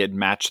tonally it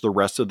matched the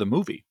rest of the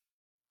movie.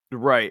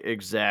 Right,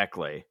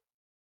 exactly.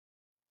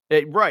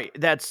 Right,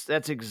 that's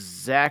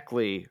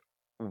exactly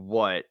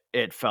what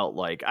it felt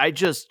like. I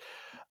just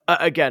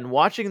again,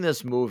 watching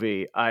this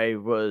movie, I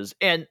was,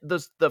 and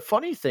the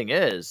funny thing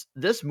is,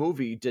 this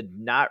movie did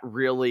not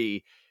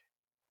really,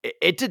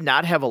 it did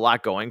not have a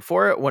lot going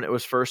for it when it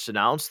was first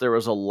announced. There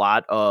was a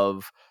lot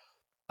of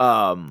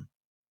um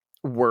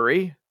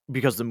worry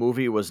because the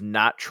movie was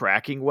not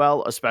tracking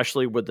well,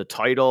 especially with the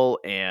title,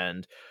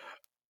 and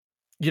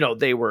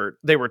they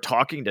were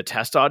talking to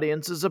test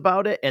audiences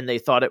about it, and they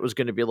thought it was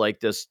going to be like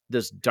this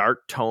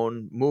dark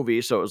tone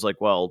movie, so it was like,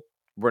 well,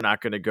 we're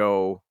not going to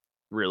go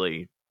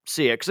really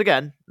see it, because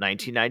again,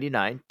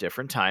 1999,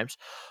 different times.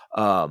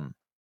 um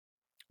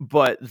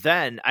but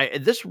then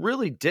this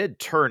really did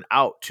turn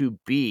out to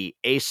be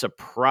a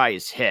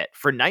surprise hit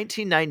for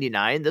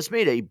 1999. This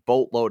made a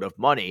boatload of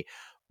money,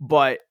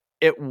 but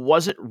it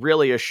wasn't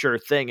really a sure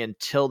thing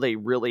until they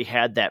really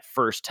had that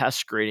first test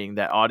screening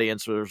that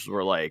audiences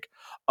were like,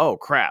 "Oh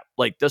crap,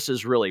 like this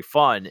is really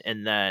fun."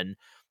 And then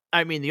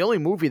I mean, the only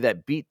movie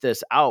that beat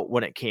this out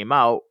when it came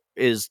out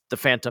is The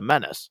Phantom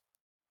Menace,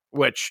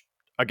 which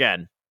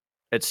again,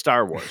 it's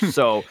Star Wars.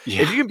 So if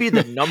Yeah. you can be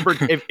the number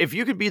if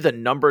you could be the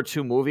number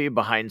 2 movie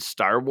behind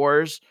Star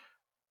Wars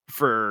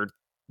for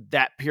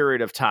that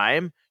period of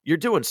time, you're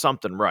doing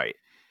something right.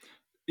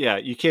 Yeah,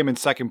 you came in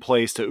second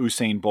place to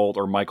Usain Bolt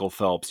or Michael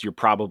Phelps. You're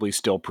probably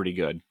still pretty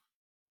good.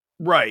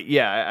 Right.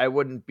 Yeah. I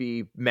wouldn't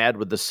be mad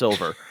with the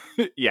silver.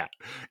 Yeah,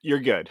 you're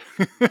good.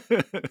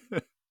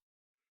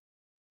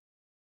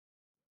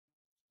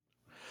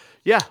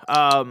 Yeah.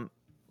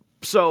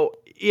 So,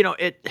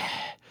 it,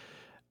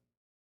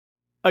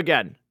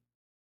 again,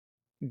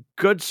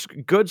 good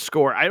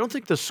score. I don't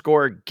think the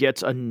score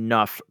gets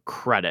enough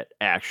credit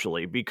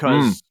actually, Mm.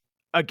 because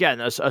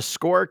again, a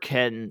score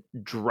can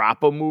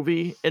drop a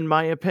movie in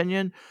my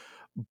opinion,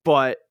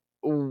 but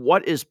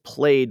what is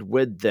played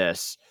with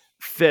this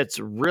fits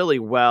really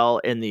well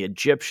in the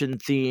Egyptian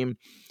theme.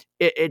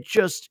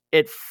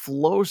 It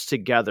flows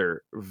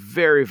together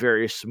very,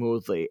 very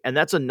smoothly, and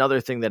that's another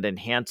thing that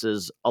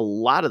enhances a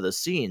lot of the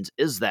scenes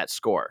is that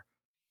score.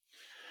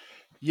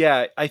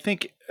 Yeah, I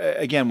think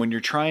again when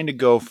you're trying to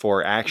go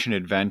for action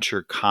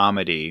adventure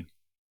comedy,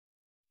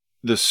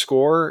 the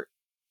score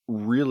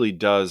really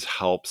does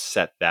help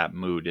set that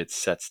mood. It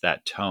sets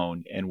that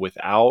tone, and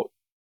without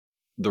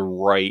the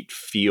right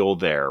feel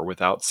there,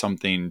 without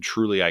something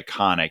truly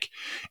iconic,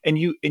 and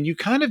you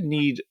kind of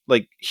need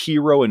like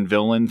hero and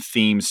villain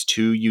themes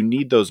too. You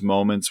need those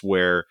moments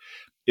where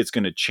it's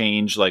going to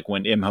change, like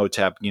when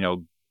Imhotep,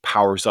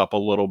 powers up a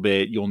little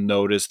bit. You'll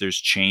notice there's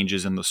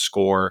changes in the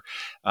score.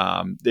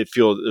 It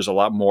feels there's a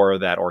lot more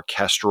of that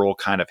orchestral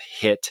kind of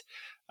hit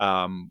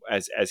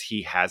as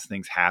he has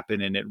things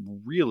happen, and it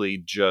really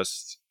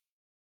just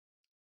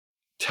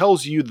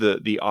tells you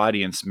the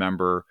audience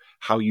member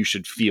how you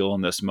should feel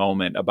in this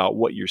moment about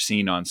what you're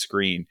seeing on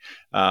screen.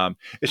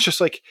 It's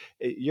just like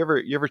you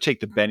ever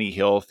take the Benny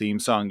Hill theme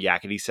song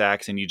Yakety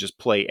Sax and you just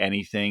play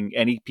anything,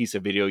 any piece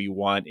of video you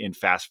want in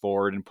fast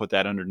forward and put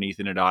that underneath,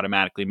 and it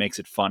automatically makes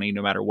it funny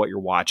no matter what you're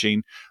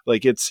watching.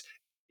 Like it's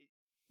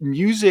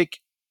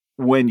music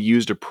when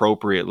used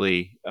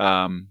appropriately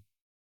can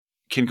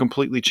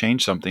completely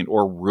change something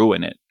or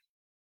ruin it.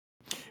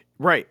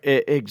 Right,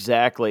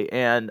 exactly.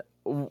 And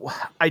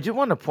I do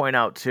want to point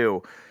out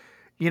too,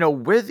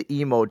 with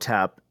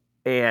Emotep,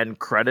 and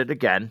credit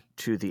again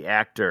to the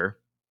actor,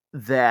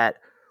 that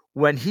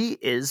when he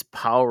is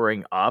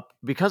powering up,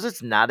 because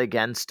it's not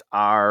against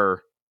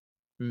our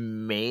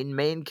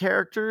main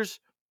characters,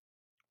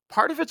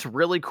 part of it's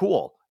really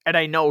cool. And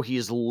I know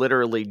he's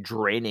literally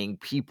draining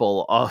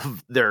people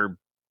of their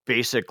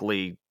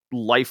basically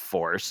life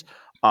force.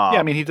 Yeah,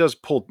 I mean, Um, he does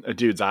pull a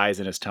dude's eyes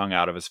and his tongue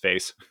out of his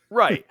face.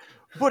 right.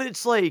 But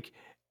it's like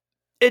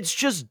it's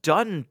just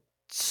done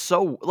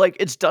so like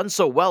it's done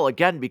so well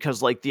again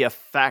because like the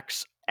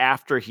effects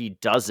after he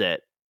does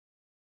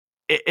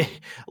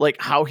like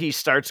how he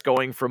starts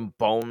going from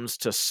bones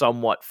to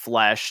somewhat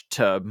flesh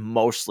to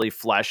mostly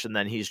flesh, and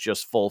then he's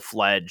just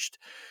full-fledged,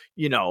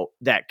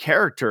 that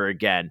character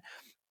again.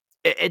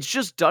 It's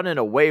just done in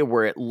a way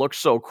where it looks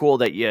so cool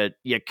that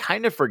you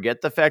kind of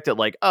forget the fact that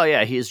like, oh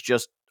yeah, he's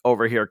just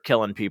over here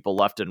killing people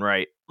left and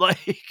right.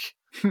 Like,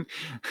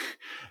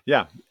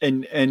 Yeah,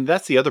 and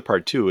that's the other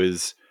part too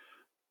is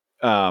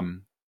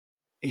um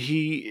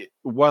he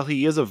while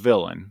he is a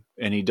villain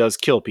and he does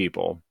kill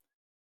people,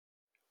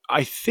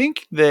 I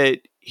think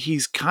that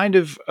he's kind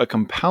of a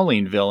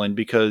compelling villain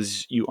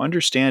because you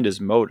understand his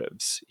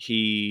motives.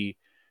 He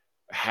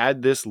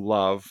had this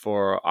love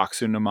for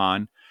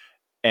Aksunaman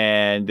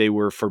and they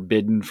were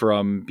forbidden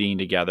from being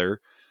together.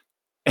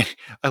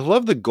 I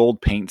love the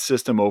gold paint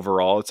system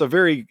overall. It's a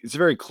very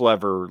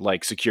clever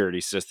like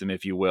security system,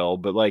 if you will.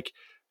 But like,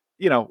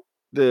 you know,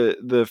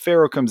 the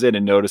pharaoh comes in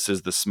and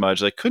notices the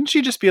smudge. Like, couldn't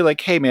she just be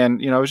like, "Hey,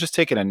 man, I was just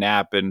taking a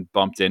nap and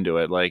bumped into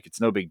it. Like,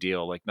 it's no big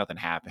deal. Like, nothing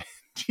happened."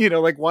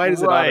 Like, why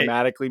does it right.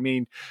 automatically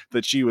mean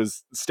that she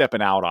was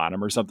stepping out on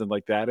him or something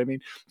like that? I mean,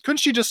 couldn't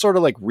she just sort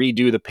of like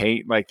redo the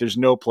paint? Like, there's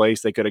no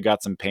place they could have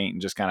got some paint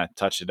and just kind of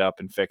touched it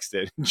up and fixed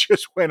it and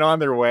just went on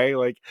their way.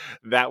 Like,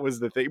 that was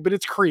the thing. But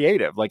it's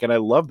creative. Like, and I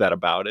love that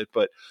about it.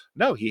 But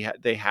no,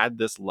 they had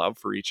this love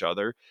for each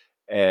other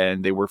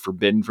and they were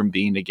forbidden from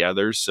being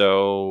together.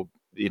 So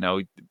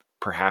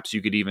perhaps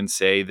you could even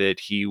say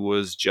that he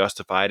was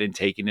justified in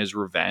taking his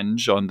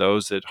revenge on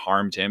those that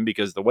harmed him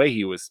because the way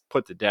he was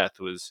put to death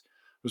was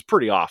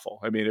pretty awful.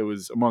 I mean, it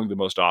was among the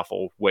most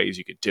awful ways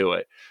you could do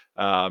it.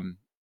 Um,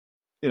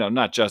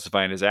 not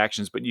justifying his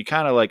actions, but you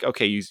kind of like,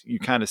 okay, you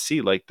kind of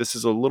see like this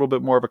is a little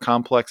bit more of a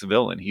complex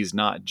villain. He's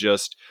not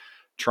just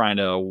trying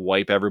to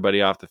wipe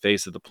everybody off the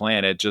face of the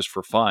planet just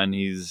for fun.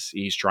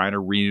 He's trying to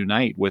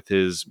reunite with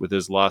his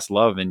lost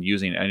love and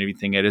using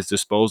anything at his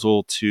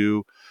disposal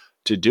to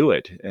do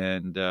it.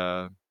 And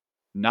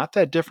not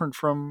that different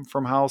from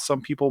how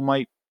some people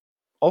might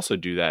also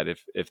do that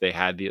if they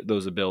had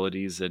those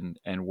abilities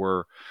and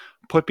were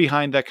put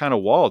behind that kind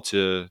of wall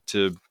to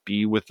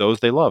be with those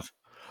they love.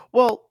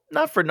 Well,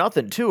 not for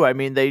nothing too. I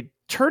mean, they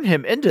turned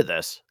him into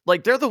this.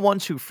 Like they're the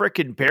ones who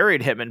freaking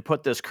buried him and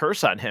put this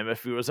curse on him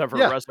if he was ever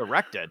Yeah,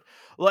 resurrected.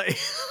 Like,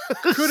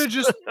 could have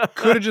just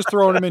could have just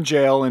thrown him in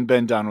jail and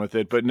been done with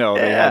it, but no,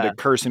 they had to yeah.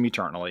 curse him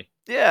eternally.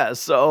 Yeah,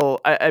 so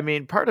I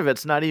mean, part of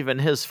it's not even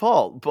his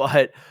fault,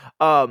 but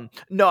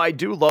no, I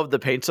do love the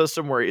paint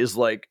system where he's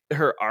like,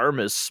 her arm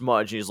is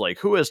smudged. He's like,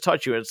 "Who has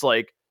touched you?" And it's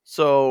like,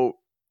 So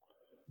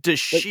does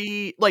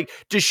Like,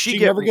 she she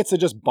get never gets to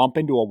just bump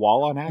into a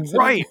wall on accident.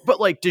 right? But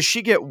like, does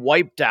she get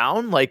wiped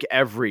down like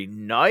every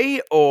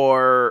night,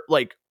 or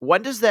like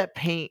when does that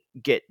paint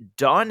get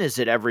done? Is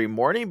it every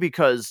morning?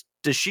 Because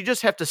does she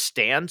just have to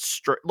stand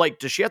straight? Like,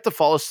 does she have to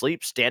fall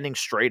asleep standing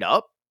straight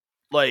up?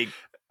 Like,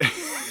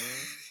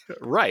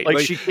 Right. like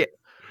Like she can't.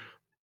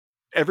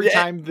 every Yeah,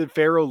 time the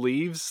pharaoh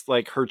leaves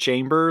like her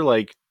chamber,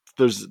 like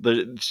there's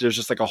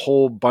just like a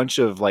whole bunch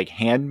of like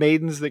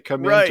handmaidens that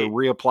come in to right,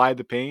 reapply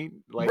the paint.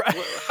 Like, right.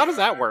 how does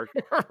that work?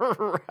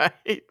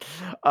 Right.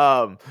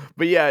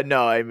 But yeah,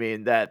 no, I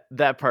mean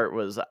that part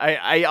was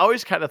I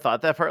always kind of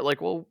thought that part like,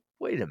 well,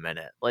 wait a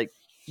minute. Like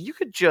you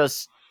could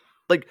just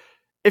like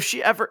if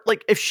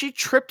she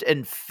tripped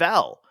and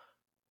fell,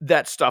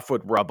 that stuff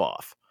would rub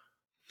off.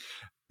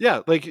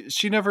 Yeah, like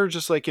she never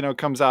just like,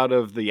 comes out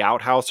of the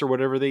outhouse or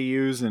whatever they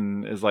use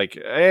and is like,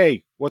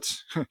 "Hey,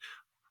 what's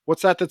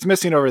that's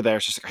missing over there?"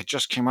 She's like, "I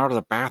just came out of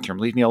the bathroom.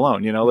 Leave me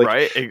alone." Like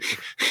Right?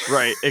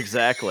 Right,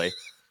 exactly.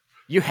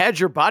 You had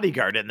your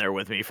bodyguard in there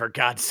with me for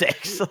God's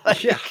sakes. yeah.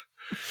 Like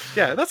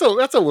Yeah, that's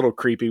a little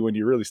creepy when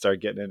you really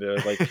start getting into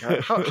it.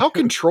 Like how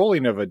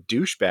controlling of a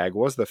douchebag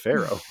was the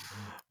pharaoh?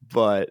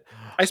 but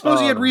I suppose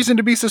he had uh reason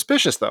to be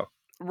suspicious though.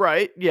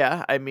 right,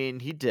 yeah. I mean,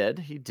 he did.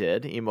 He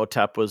did.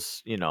 Emotep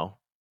was,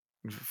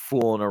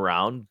 fooling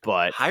around,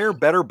 but Hire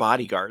better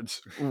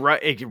bodyguards.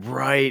 right,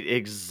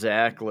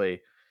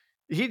 exactly.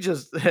 He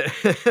just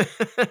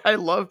I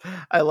love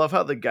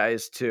how the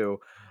guys too.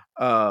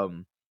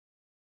 Um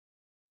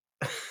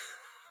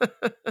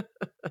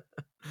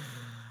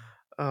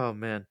Oh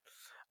man.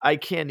 I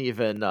can't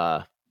even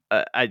I'm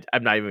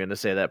not even going to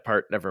say that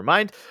part, never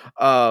mind.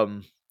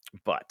 Um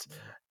but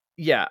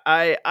yeah,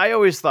 I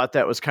always thought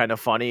that was kind of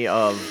funny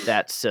of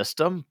that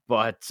system,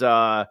 but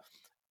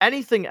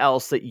anything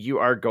else that you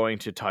are going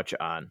to touch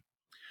on?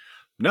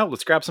 No,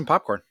 let's grab some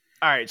popcorn.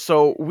 All right,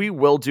 so we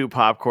will do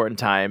popcorn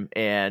time,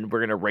 and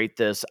we're gonna rate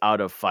this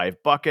out of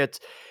 5 buckets.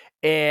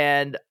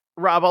 And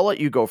Rob, I'll let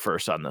you go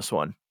first on this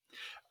one.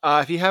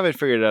 If you haven't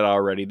figured it out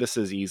already, this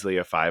is easily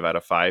a 5 out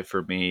of 5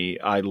 for me.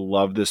 I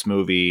love this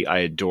movie. I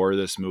adore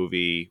this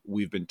movie.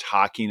 We've been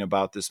talking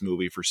about this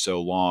movie for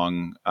so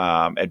long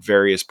at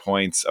various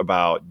points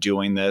about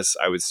doing this.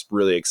 I was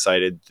really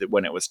excited that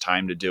when it was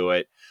time to do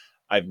it.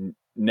 I've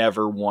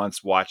never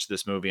once watched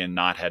this movie and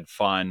not had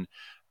fun.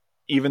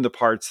 Even the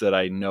parts that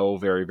I know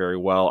very, very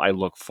well, I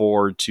look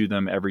forward to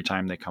them every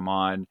time they come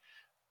on.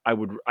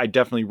 I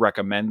definitely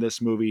recommend this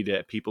movie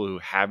to people who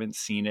haven't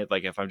seen it.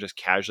 Like if I'm just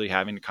casually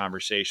having a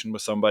conversation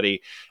with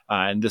somebody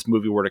and this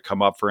movie were to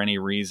come up for any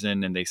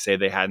reason and they say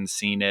they hadn't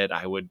seen it,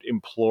 I would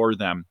implore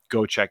them,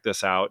 go check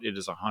this out. It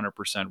is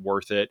 100%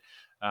 worth it.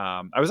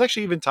 I was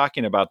actually even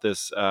talking about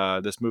this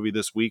movie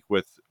this week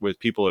with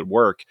people at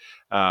work.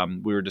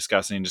 We were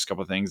discussing just a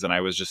couple of things, and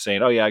I was just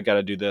saying, "Oh yeah, I got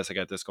to do this. I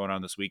got this going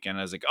on this weekend." And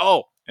I was like,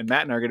 "Oh, and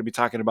Matt and I are going to be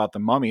talking about The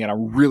Mummy," and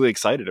I'm really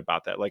excited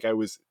about that. Like I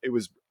was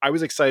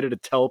excited to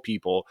tell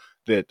people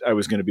that I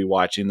was going to be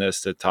watching this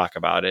to talk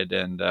about it,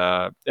 and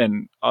of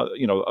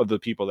the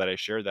people that I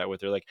shared that with,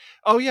 they're like,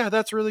 "Oh yeah,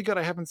 that's really good.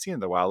 I haven't seen it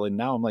in a while," and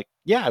now I'm like,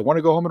 "Yeah, I want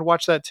to go home and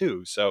watch that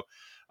too." So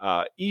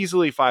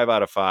easily 5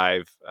 out of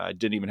 5.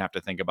 Didn't even have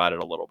to think about it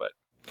a little bit.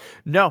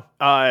 No,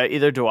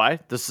 either do I.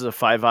 This is a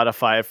 5 out of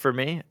 5 for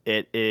me.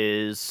 It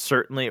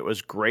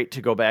was great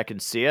to go back and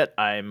see it.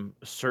 I'm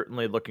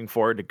certainly looking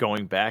forward to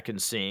going back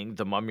and seeing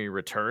The Mummy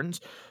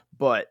Returns.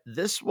 But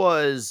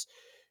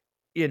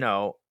you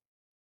know,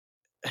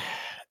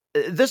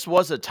 this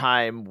was a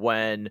time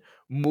when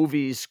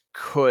movies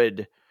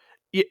could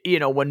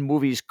when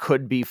movies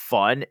could be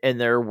fun and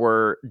there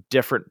were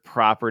different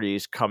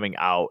properties coming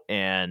out,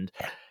 and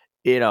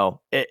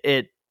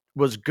it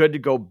was good to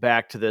go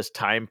back to this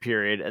time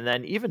period. And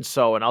then even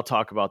so, and I'll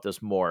talk about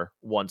this more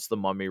once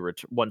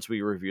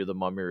we review The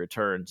Mummy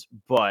Returns,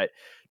 but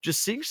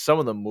just seeing some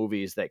of the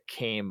movies that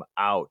came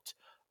out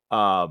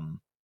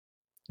um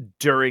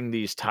during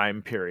these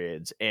time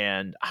periods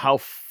and how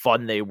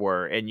fun they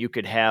were, and you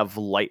could have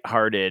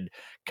lighthearted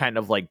kind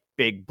of like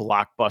big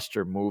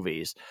blockbuster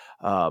movies.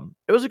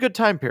 It was a good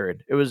time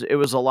period. It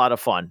was a lot of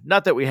fun.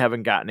 Not that we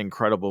haven't gotten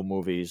incredible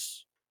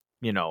movies,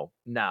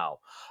 now.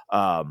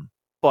 Um,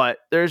 but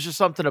there's just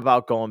something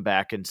about going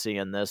back and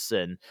seeing this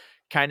and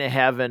kind of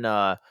having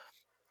a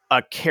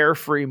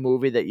carefree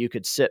movie that you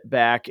could sit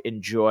back,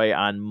 enjoy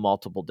on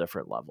multiple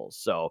different levels.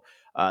 So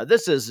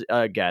this is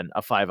again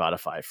a 5 out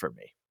of 5 for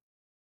me.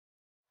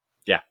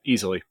 Yeah,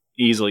 easily.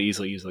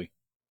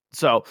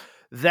 So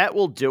that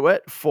will do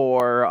it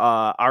for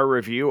our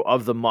review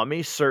of The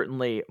Mummy.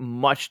 Certainly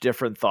much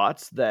different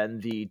thoughts than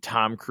the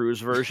Tom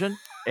Cruise version.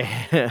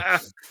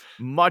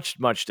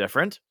 Much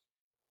different.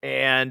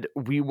 And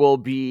we will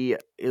be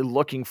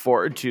looking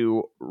forward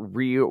to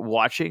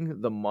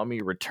re-watching The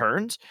Mummy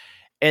Returns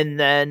and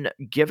then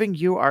giving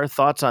you our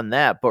thoughts on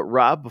that. But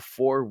Rob,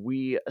 before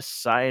we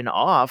sign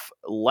off,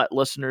 let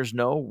listeners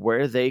know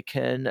where they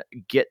can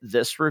get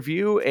this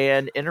review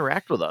and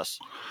interact with us.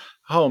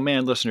 Oh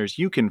man, listeners,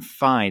 you can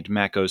find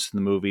Matt Goes to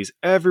the Movies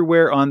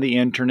everywhere on the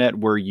internet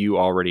where you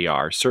already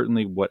are.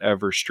 Certainly,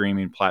 whatever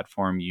streaming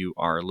platform you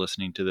are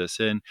listening to this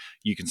in,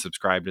 you can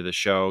subscribe to the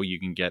show. You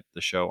can get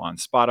the show on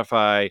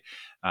Spotify,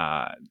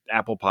 uh,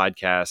 Apple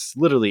Podcasts,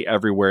 literally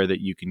everywhere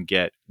that you can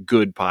get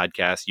good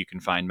podcasts. You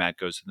can find Matt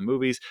Goes to the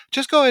Movies.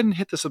 Just go ahead and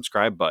hit the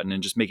subscribe button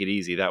and just make it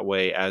easy. That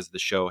way, as the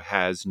show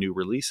has new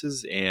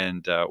releases,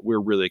 and we're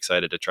really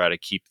excited to try to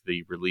keep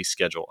the release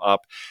schedule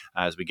up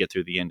as we get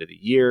through the end of the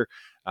year.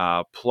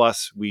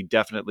 Plus, we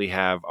definitely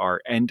have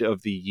our end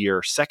of the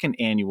year, second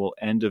annual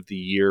end of the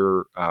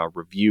year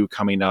review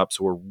coming up.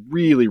 So we're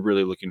really,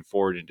 really looking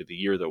forward into the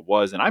year that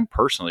was. And I'm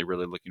personally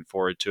really looking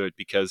forward to it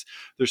because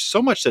there's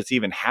so much that's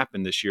even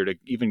happened this year to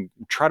even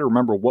try to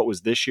remember what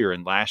was this year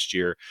and last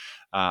year.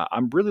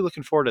 I'm really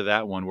looking forward to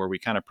that one where we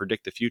kind of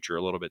predict the future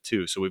a little bit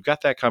too. So we've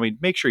got that coming.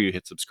 Make sure you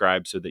hit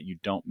subscribe so that you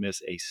don't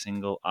miss a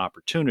single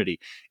opportunity.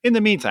 In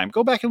the meantime,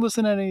 go back and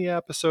listen to any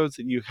episodes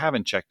that you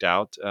haven't checked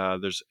out.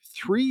 There's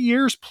 3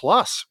 years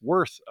plus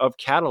worth of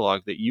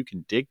catalog that you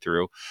can dig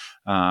through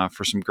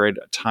for some great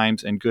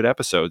times and good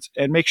episodes.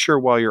 And make sure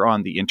while you're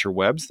on the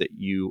interwebs that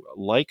you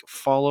like,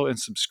 follow, and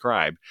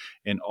subscribe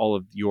in all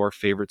of your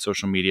favorite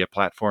social media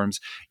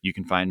platforms. You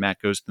can find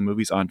Matt Goes to the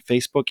Movies on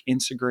Facebook,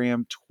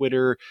 Instagram,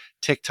 Twitter,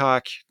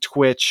 TikTok,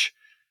 Twitch,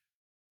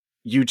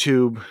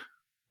 YouTube,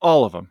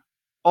 all of them,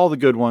 all the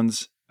good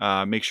ones.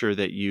 Make sure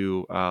that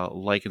you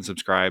like and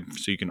subscribe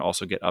so you can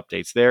also get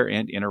updates there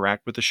and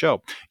interact with the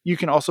show. You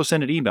can also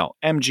send an email,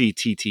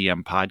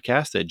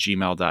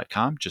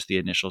 mgttmpodcast@gmail.com, just the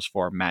initials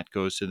for Matt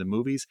Goes to the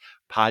Movies,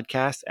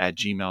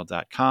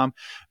 podcast@gmail.com.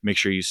 Make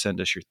sure you send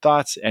us your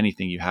thoughts,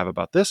 anything you have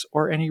about this,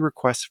 or any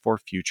requests for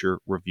future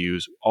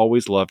reviews.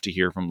 Always love to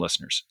hear from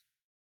listeners.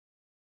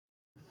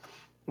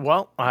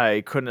 Well,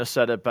 I couldn't have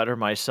said it better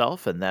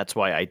myself, and that's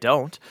why I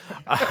don't.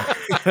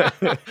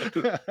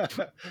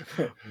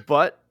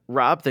 But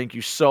Rob, thank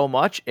you so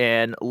much.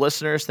 And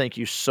listeners, thank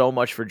you so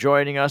much for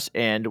joining us.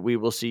 And we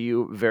will see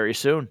you very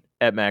soon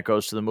at Matt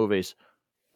Goes to the Movies.